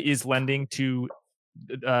Fed is lending to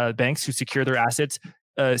banks who secure their assets,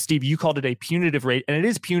 Steve, you called it a punitive rate, and it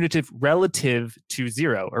is punitive relative to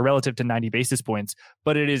 0 or relative to 90 basis points,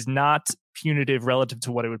 but it is not punitive relative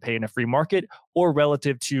to what it would pay in a free market or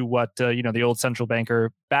relative to what the old central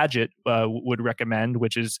banker Bagehot would recommend,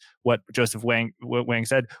 which is what Joseph Wang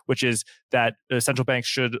said, which is that central banks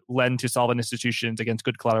should lend to solvent institutions against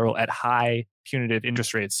good collateral at high punitive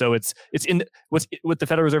interest rates. So it's in what the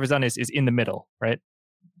Federal Reserve has done is in the middle, right?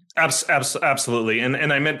 Absolutely, and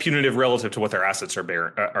I meant punitive relative to what their assets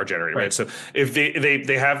are generating, right? So if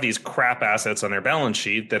they have these crap assets on their balance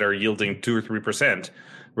sheet that are yielding 2 or 3%,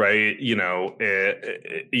 right? It's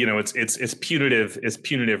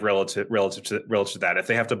punitive relative to that. If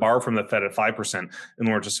they have to borrow from the Fed at 5% in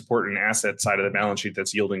order to support an asset side of the balance sheet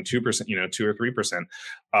that's yielding 2%, 2 or 3%,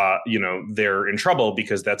 they're in trouble,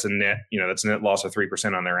 because that's a net loss of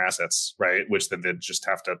 3% on their assets, right? Which then they just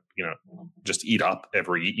have to, just eat up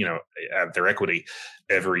their equity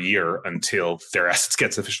every year until their assets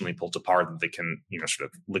get sufficiently pulled to par that they can, sort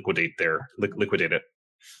of liquidate it.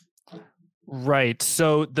 Right.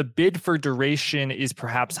 So the bid for duration is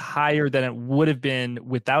perhaps higher than it would have been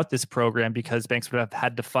without this program, because banks would have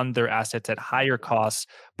had to fund their assets at higher costs.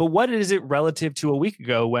 But what is it relative to a week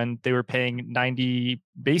ago when they were paying 90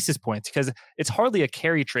 basis points? Because it's hardly a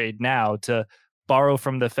carry trade now to borrow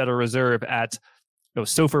from the Federal Reserve at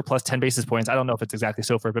SOFR plus 10 basis points. I don't know if it's exactly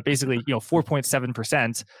SOFR, but basically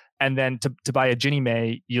 4.7%, and then to buy a Ginnie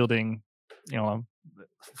Mae yielding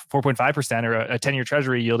 4.5%, or a 10-year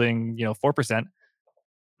treasury yielding 4%.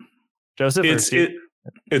 Joseph,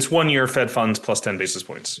 it's 1 year Fed funds plus 10 basis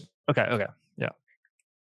points. Okay, yeah.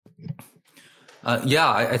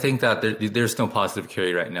 I think that there's no positive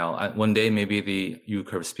carry right now. One day, maybe the yield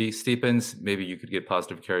curve steepens. Maybe you could get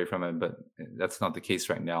positive carry from it, but that's not the case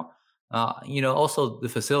right now. Also the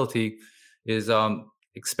facility is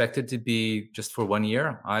expected to be just for 1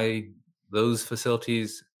 year. Those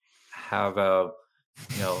facilities have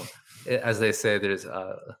as they say, there's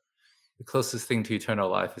the closest thing to eternal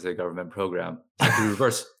life is a government program.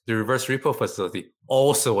 The reverse repo facility,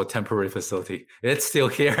 also a temporary facility. It's still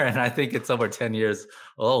here, and I think it's over 10 years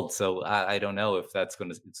old. So I don't know if it's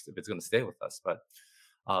going to stay with us. But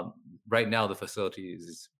right now, the facility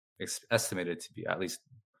is estimated to be at least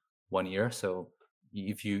 1 year. So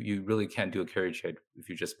if you really can't do a carry trade if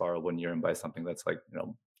you just borrow 1 year and buy something that's like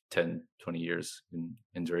 10, 20 years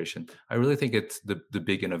in duration. I really think it's the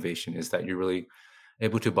big innovation is that you're really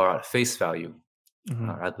able to borrow at face value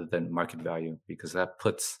rather than market value, because that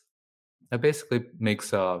basically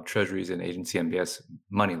makes treasuries and agency MBS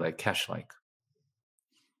money like cash-like.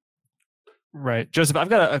 Right. Joseph, I've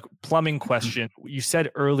got a plumbing question. You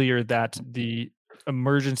said earlier that the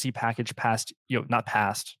emergency package passed, not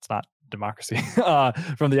passed, it's not democracy,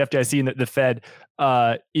 from the FDIC and the Fed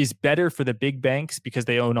is better for the big banks because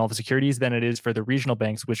they own all the securities than it is for the regional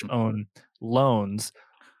banks, which own loans.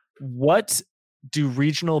 What do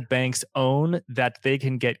regional banks own that they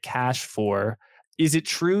can get cash for? Is it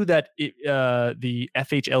true that the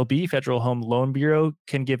FHLB, Federal Home Loan Bureau,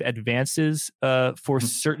 can give advances for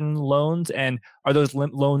certain loans? And are those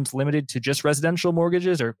loans limited to just residential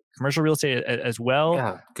mortgages or commercial real estate as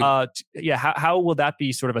well? Yeah. How will that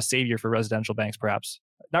be sort of a savior for residential banks, perhaps?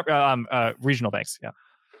 Not regional banks, yeah.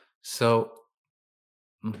 So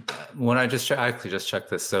when I actually just checked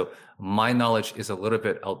this. So my knowledge is a little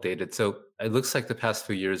bit outdated. So it looks like the past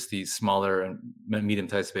few years, these smaller and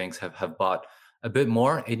medium-sized banks have bought a bit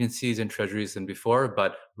more agencies and treasuries than before,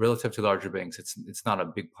 but relative to larger banks, it's not a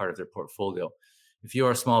big part of their portfolio. If you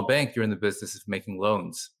are a small bank, you're in the business of making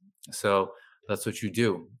loans. So that's what you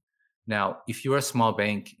do. Now, if you're a small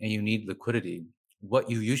bank and you need liquidity, what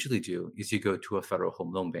you usually do is you go to a Federal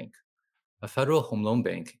Home Loan Bank. A Federal Home Loan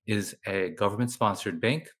Bank is a government-sponsored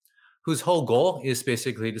bank whose whole goal is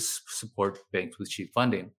basically to support banks with cheap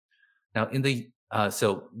funding. Now,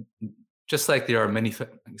 so just like there are many,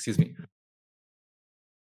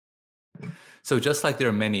 So just like there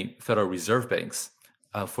are many Federal Reserve banks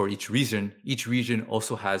for each region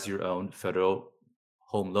also has your own Federal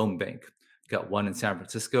Home Loan Bank. You got one in San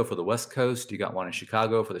Francisco for the West Coast. You got one in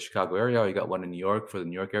Chicago for the Chicago area. Or you got one in New York for the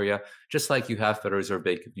New York area. Just like you have Federal Reserve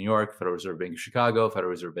Bank of New York, Federal Reserve Bank of Chicago,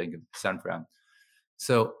 Federal Reserve Bank of San Fran.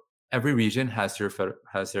 So every region has their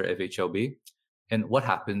FHLB. And what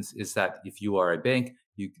happens is that if you are a bank,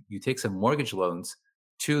 you take some mortgage loans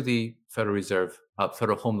to the Federal Reserve,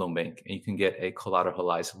 Federal Home Loan Bank, and you can get a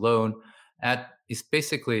collateralized loan at it's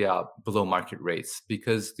basically below market rates,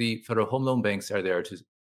 because the Federal Home Loan banks are there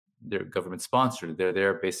they're government sponsored. They're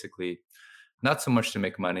there basically not so much to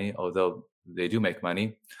make money, although they do make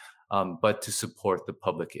money, but to support the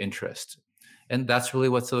public interest. And that's really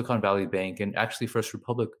what Silicon Valley Bank and actually First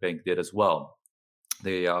Republic Bank did as well.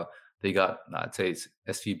 They got, I'd say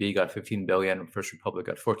SVB got 15 billion, First Republic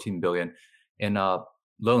got 14 billion in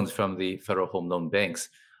loans from the Federal Home Loan banks.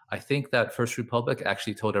 I think that First Republic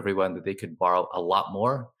actually told everyone that they could borrow a lot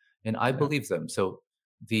more, and I believe them. So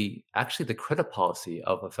the credit policy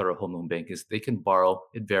of a Federal Home Loan Bank is they can borrow,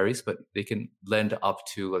 it varies, but they can lend up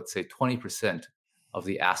to, let's say, 20% of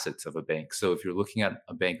the assets of a bank. So if you're looking at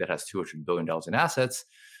a bank that has $200 billion in assets,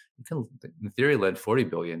 you can, in theory, lend 40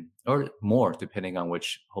 billion or more, depending on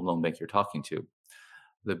which home loan bank you're talking to.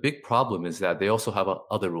 The big problem is that they also have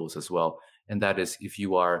other rules as well. And that is if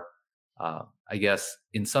you are, I guess,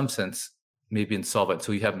 in some sense, maybe insolvent,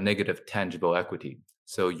 so you have negative tangible equity.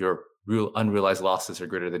 So your real unrealized losses are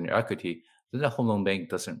greater than your equity, then the home loan bank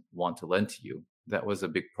doesn't want to lend to you. That was a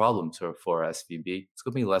big problem for SVB. It's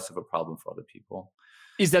going to be less of a problem for other people.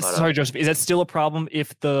 Sorry, Joseph, is that still a problem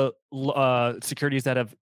if the securities that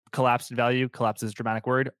have collapsed in value, collapse is a dramatic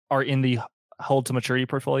word, are in the hold to maturity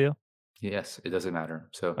portfolio? Yes, it doesn't matter.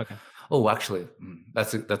 So, okay. Oh, actually,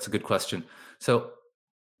 that's a good question. So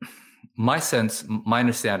my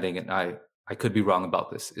understanding, and I could be wrong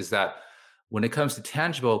about this, is that when it comes to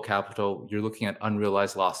tangible capital, you're looking at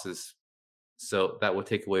unrealized losses. So that will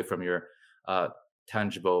take away from your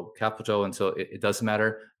tangible capital. And so it doesn't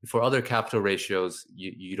matter. For other capital ratios,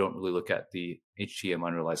 you don't really look at the HTM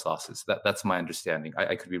unrealized losses. That's my understanding.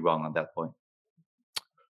 I could be wrong on that point.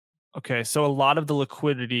 Okay, so a lot of the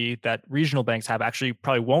liquidity that regional banks have actually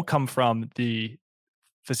probably won't come from the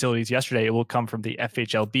facilities yesterday. It will come from the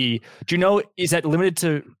FHLB. Do you know, is that limited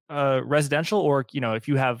to residential, or if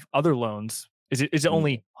you have other loans, is it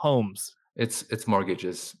only homes? It's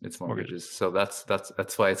mortgages. It's mortgages. So that's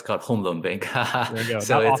why it's called home loan bank. There you go.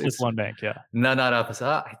 So not office loan bank. Yeah. No, not office.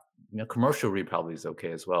 Commercial REIT probably is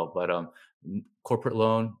okay as well, but corporate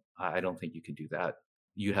loan, I don't think you can do that.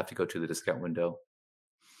 You have to go to the discount window.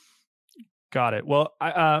 Got it. Well,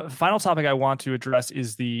 final topic I want to address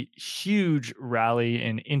is the huge rally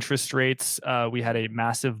in interest rates. We had a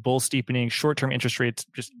massive bull steepening. Short-term interest rates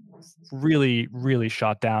just really, really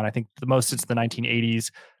shot down. I think the most since the 1980s.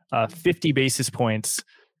 50 basis points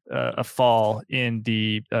a fall in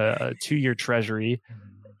the 2-year Treasury,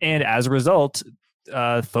 and as a result,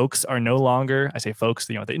 folks are no longer. I say folks.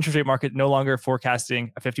 The interest rate market no longer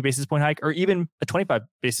forecasting a 50 basis point hike or even a 25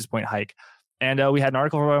 basis point hike. And we had an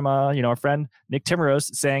article from our friend Nick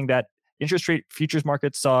Timmeros saying that interest rate futures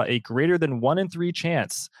markets saw a greater than 1 in 3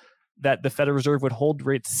 chance that the Federal Reserve would hold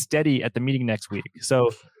rates steady at the meeting next week.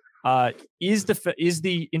 So, is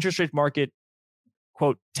the interest rate market,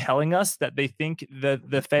 quote, telling us that they think that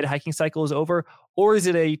the Fed hiking cycle is over, or is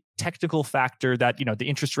it a technical factor that the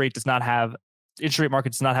interest rate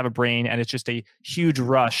market does not have a brain, and it's just a huge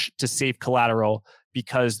rush to save collateral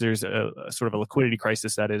because there's a sort of a liquidity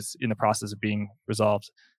crisis that is in the process of being resolved?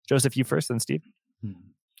 Joseph, you first, then Steve.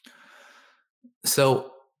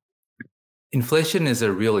 So inflation is a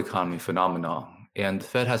real economy phenomenon, and the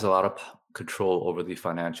Fed has a lot of control over the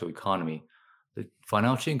financial economy. The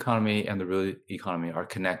financial economy and the real economy are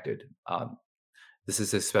connected. This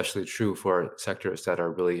is especially true for sectors that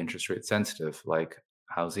are really interest rate sensitive, like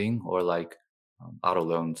housing or like auto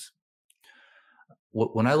loans.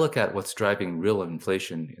 When I look at what's driving real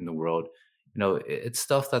inflation in the world, it's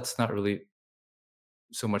stuff that's not really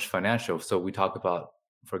so much financial. So we talk about,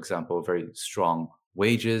 for example, very strong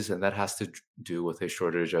wages, and that has to do with a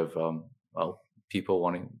shortage of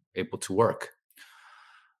people able to work.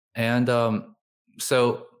 And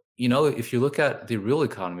so, if you look at the real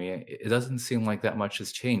economy, it doesn't seem like that much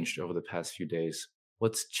has changed over the past few days.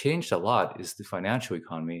 What's changed a lot is the financial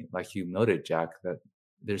economy. Like you noted, Jack, that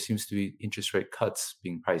there seems to be interest rate cuts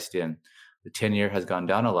being priced in. The 10-year has gone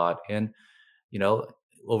down a lot. And,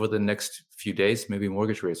 over the next few days, maybe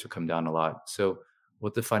mortgage rates will come down a lot. So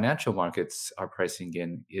what the financial markets are pricing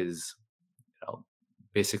in is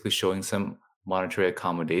basically showing some monetary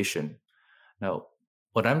accommodation. Now,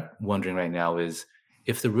 what I'm wondering right now is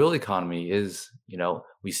if the real economy is,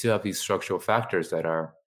 we still have these structural factors that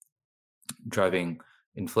are driving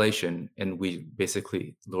inflation and we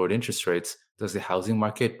basically lowered interest rates, does the housing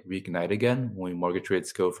market reignite again when mortgage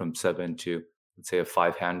rates go from 7 to, let's say, a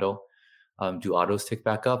 5 handle? Do autos tick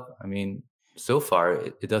back up? I mean, so far,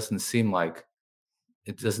 it doesn't seem like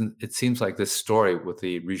it seems like this story with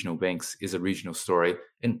the regional banks is a regional story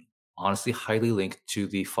and honestly highly linked to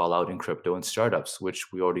the fallout in crypto and startups,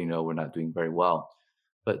 which we already know we're not doing very well.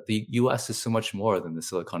 But the US is so much more than the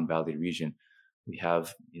Silicon Valley region. We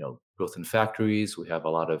have, growth in factories. We have a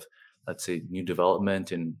lot of, let's say, new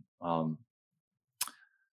development in,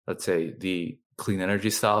 let's say, the clean energy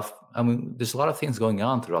stuff. I mean, there's a lot of things going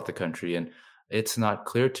on throughout the country, and it's not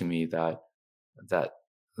clear to me that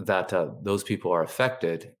those people are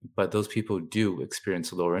affected, but those people do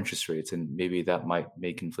experience lower interest rates, and maybe that might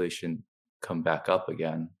make inflation come back up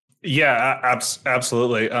again. Yeah,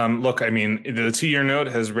 absolutely. Look, I mean, the 2-year note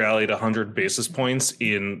has rallied 100 basis points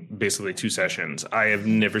in basically 2 sessions. I have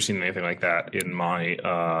never seen anything like that in my,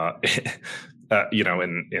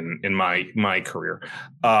 in my career.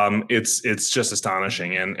 It's just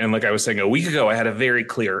astonishing. And like I was saying a week ago, I had a very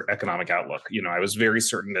clear economic outlook. I was very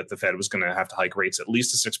certain that the Fed was going to have to hike rates at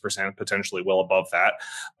least to 6%, potentially well above that.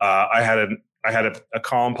 I had a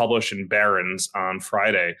column published in Barron's on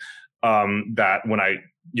Friday that when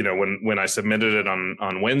I submitted it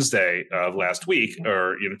on Wednesday of last week,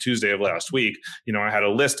 or Tuesday of last week, I had a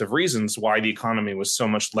list of reasons why the economy was so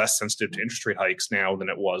much less sensitive to interest rate hikes now than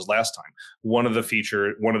it was last time. One of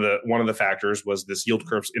the factors was this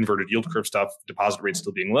inverted yield curve stuff, deposit rates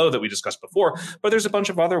still being low that we discussed before. But there's a bunch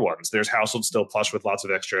of other ones. There's households still flush with lots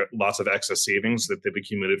of excess savings that they've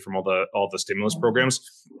accumulated from all the stimulus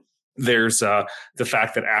programs. There's the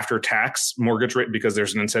fact that after tax mortgage rate, because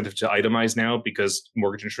there's an incentive to itemize now because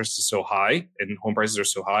mortgage interest is so high and home prices are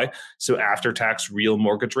so high. So after tax real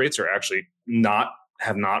mortgage rates are actually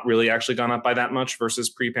have not really actually gone up by that much versus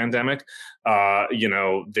pre-pandemic.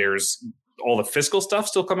 There's all the fiscal stuff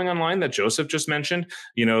still coming online that Joseph just mentioned.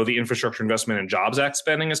 The Infrastructure Investment and Jobs Act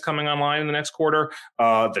spending is coming online in the next quarter.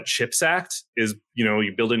 The CHIPS Act is,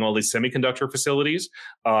 you're building all these semiconductor facilities.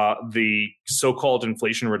 The so-called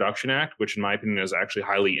Inflation Reduction Act, which in my opinion is actually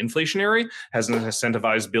highly inflationary, has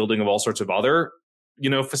incentivized building of all sorts of other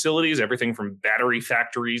facilities, everything from battery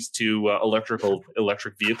factories to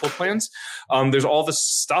electric vehicle plants. There's all this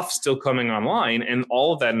stuff still coming online, and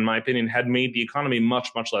all of that, in my opinion, had made the economy much,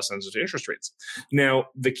 much less sensitive to interest rates. Now,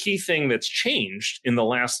 the key thing that's changed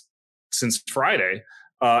since Friday,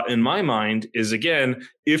 in my mind, is again,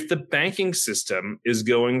 if the banking system is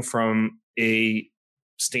going from a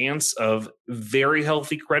stance of very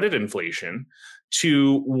healthy credit inflation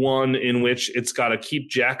to one in which it's got to keep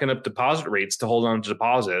jacking up deposit rates to hold on to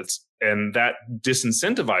deposits, and that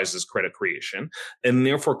disincentivizes credit creation, and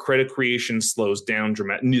therefore credit creation slows down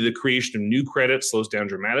dramatically. The creation of new credit slows down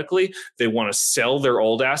dramatically. They want to sell their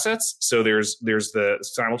old assets, so there's the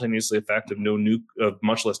simultaneous effect of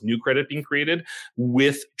much less new credit being created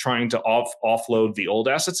with trying to offload the old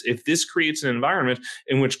assets. If this creates an environment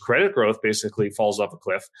in which credit growth basically falls off a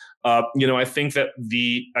cliff, I think that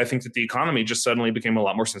the economy just suddenly became a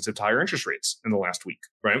lot more sensitive to higher interest rates in the last week,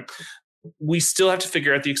 right? We still have to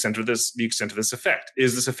figure out the extent of this effect.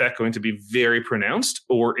 Is this effect going to be very pronounced,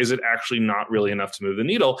 or is it actually not really enough to move the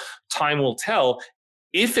needle? Time will tell.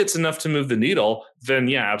 If it's enough to move the needle, then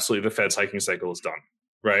yeah, absolutely, the Fed's hiking cycle is done.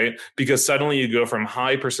 Right? Because suddenly you go from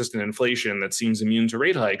high persistent inflation that seems immune to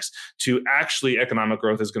rate hikes to actually economic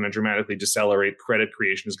growth is going to dramatically decelerate, credit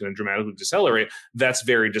creation is going to dramatically decelerate. That's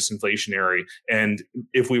very disinflationary. And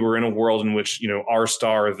if we were in a world in which, R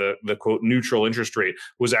star, the quote neutral interest rate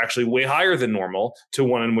was actually way higher than normal to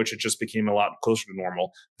one in which it just became a lot closer to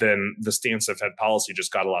normal, then the stance of Fed policy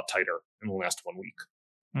just got a lot tighter in the last 1 week.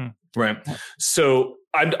 Right. So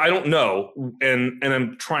I don't know. And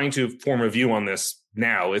I'm trying to form a view on this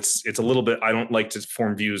now. It's a little bit, I don't like to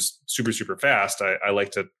form views super, super fast. I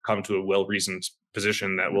like to come to a well-reasoned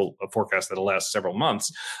position that will forecast that'll last several months.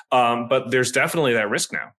 But there's definitely that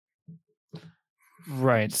risk now.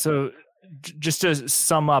 Right. So just to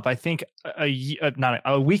sum up, I think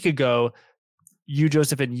a week ago, you,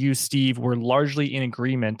 Joseph, and you, Steve, were largely in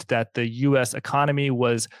agreement that the U.S. economy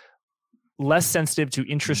was less sensitive to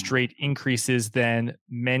interest rate increases than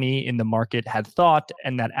many in the market had thought,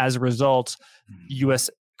 and that as a result, U.S.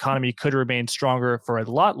 economy could remain stronger for a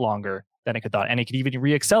lot longer than it could thought, and it could even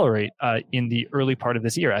reaccelerate in the early part of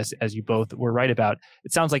this year, as you both were right about.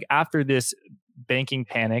 It sounds like after this banking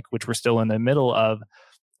panic, which we're still in the middle of,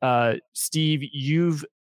 Steve, you've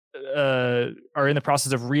are in the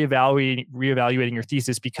process of reevaluating your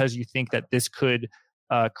thesis because you think that this could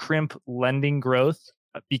crimp lending growth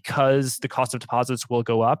because the cost of deposits will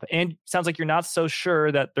go up. And sounds like you're not so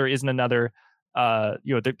sure that there isn't another.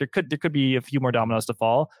 There could be a few more dominoes to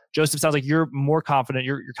fall. Joseph, sounds like you're more confident.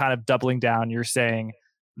 You're kind of doubling down. You're saying,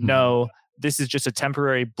 no, this is just a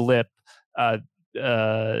temporary blip.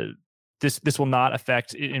 This will not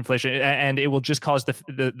affect inflation, and it will just cause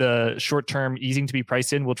the short-term easing to be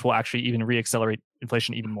priced in, which will actually even reaccelerate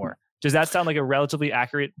inflation even more. Does that sound like a relatively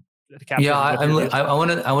accurate capture? Yeah, I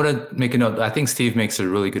want to make a note. I think Steve makes a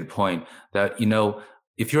really good point that,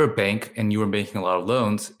 if you're a bank and you were making a lot of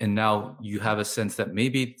loans, and now you have a sense that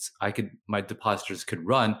maybe my depositors could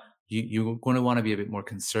run, you're going to want to be a bit more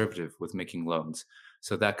conservative with making loans.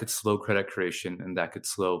 So that could slow credit creation, and that could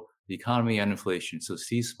slow the economy and inflation. So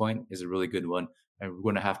Steve's point is a really good one, and we're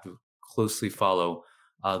going to have to closely follow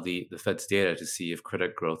the Fed's data to see if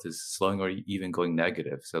credit growth is slowing or even going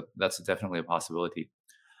negative. So that's definitely a possibility.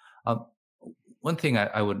 One thing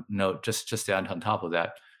I would note, just to add on top of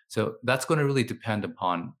that, so that's going to really depend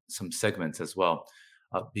upon some segments as well.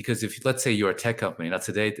 Because if, let's say, you're a tech company, now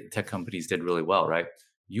today tech companies did really well, right?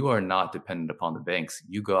 You are not dependent upon the banks.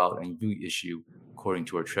 You go out and you issue according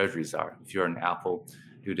to where treasuries are. If you're an Apple,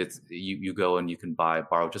 dude, you go and you can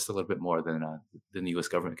borrow just a little bit more than the U.S.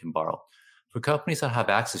 government can borrow. For companies that have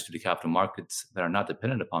access to the capital markets that are not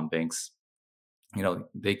dependent upon banks,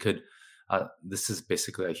 they could. This is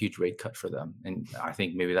basically a huge rate cut for them, and I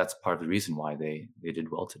think maybe that's part of the reason why they did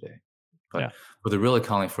well today. But for the real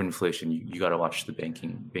accounting for inflation, you got to watch the bank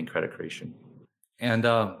credit creation. And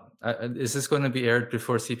is this going to be aired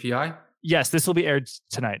before CPI? Yes, this will be aired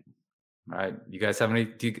tonight. All right. You guys have any?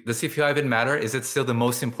 The CPI even matter? Is it still the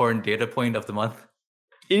most important data point of the month?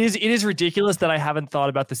 It is ridiculous that I haven't thought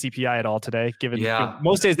about the CPI at all today, given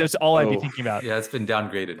most days that's all I'd be thinking about. Yeah, it's been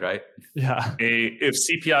downgraded, right? Yeah. If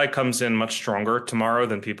CPI comes in much stronger tomorrow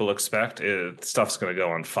than people expect, stuff's going to go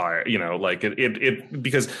on fire.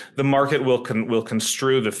 Because the market will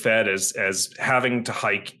construe the Fed as having to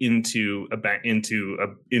hike into a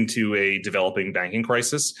developing banking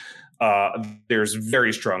crisis. There's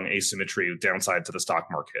very strong asymmetry downside to the stock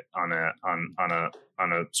market on a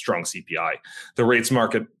strong CPI. The rates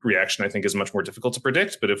market reaction, I think, is much more difficult to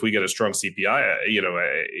predict. But if we get a strong CPI,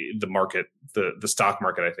 the stock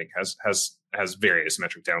market, I think, has very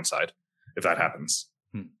asymmetric downside if that happens.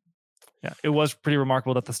 Yeah, it was pretty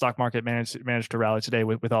remarkable that the stock market managed to rally today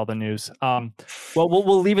with all the news. Well,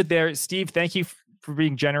 we'll leave it there. Steve, thank you for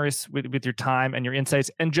being generous with your time and your insights.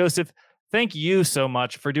 And Joseph, thank you so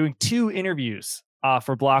much for doing 2 interviews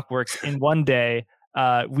for Blockworks in one day.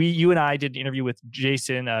 You and I did an interview with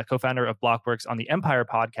Jason, co-founder of Blockworks, on the Empire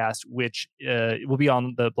podcast, which will be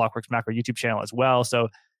on the Blockworks Macro YouTube channel as well. So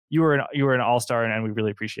you were an all-star, and we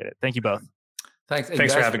really appreciate it. Thank you both.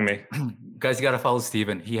 Thanks for having me. Guys, you got to follow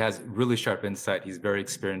Steven. He has really sharp insight. He's a very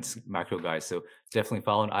experienced macro guy. So definitely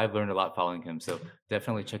follow him. I've learned a lot following him. So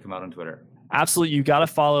definitely check him out on Twitter. Absolutely. You got to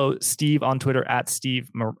follow Steve on Twitter at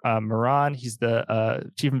Steve Moran. He's the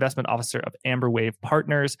Chief Investment Officer of Amber Wave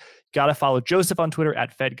Partners. Got to follow Joseph on Twitter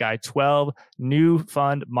at FedGuy12. New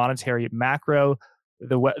fund Monetary Macro.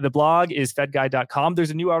 The blog is fedguy.com. There's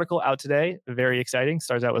a new article out today. Very exciting.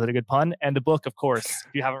 Starts out with a good pun. And the book, of course,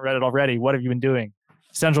 if you haven't read it already, what have you been doing?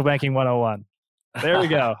 Central Banking 101. There we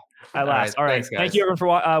go. At last. All right. Thank you, everyone, for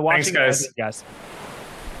watching. Thanks, guys.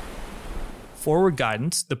 Forward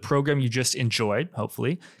Guidance, the program you just enjoyed,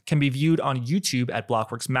 hopefully, can be viewed on YouTube at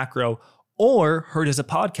Blockworks Macro or heard as a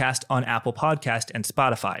podcast on Apple Podcast and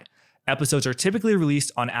Spotify. Episodes are typically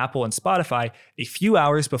released on Apple and Spotify a few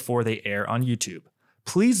hours before they air on YouTube.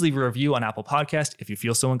 Please leave a review on Apple Podcast if you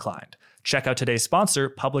feel so inclined. Check out today's sponsor,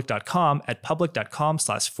 public.com, at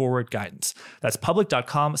public.com/forwardguidance. That's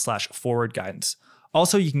public.com/forwardguidance.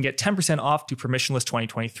 Also, you can get 10% off to Permissionless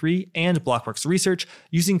 2023 and Blockworks Research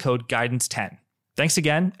using code GUIDANCE10. Thanks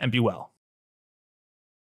again, and be well.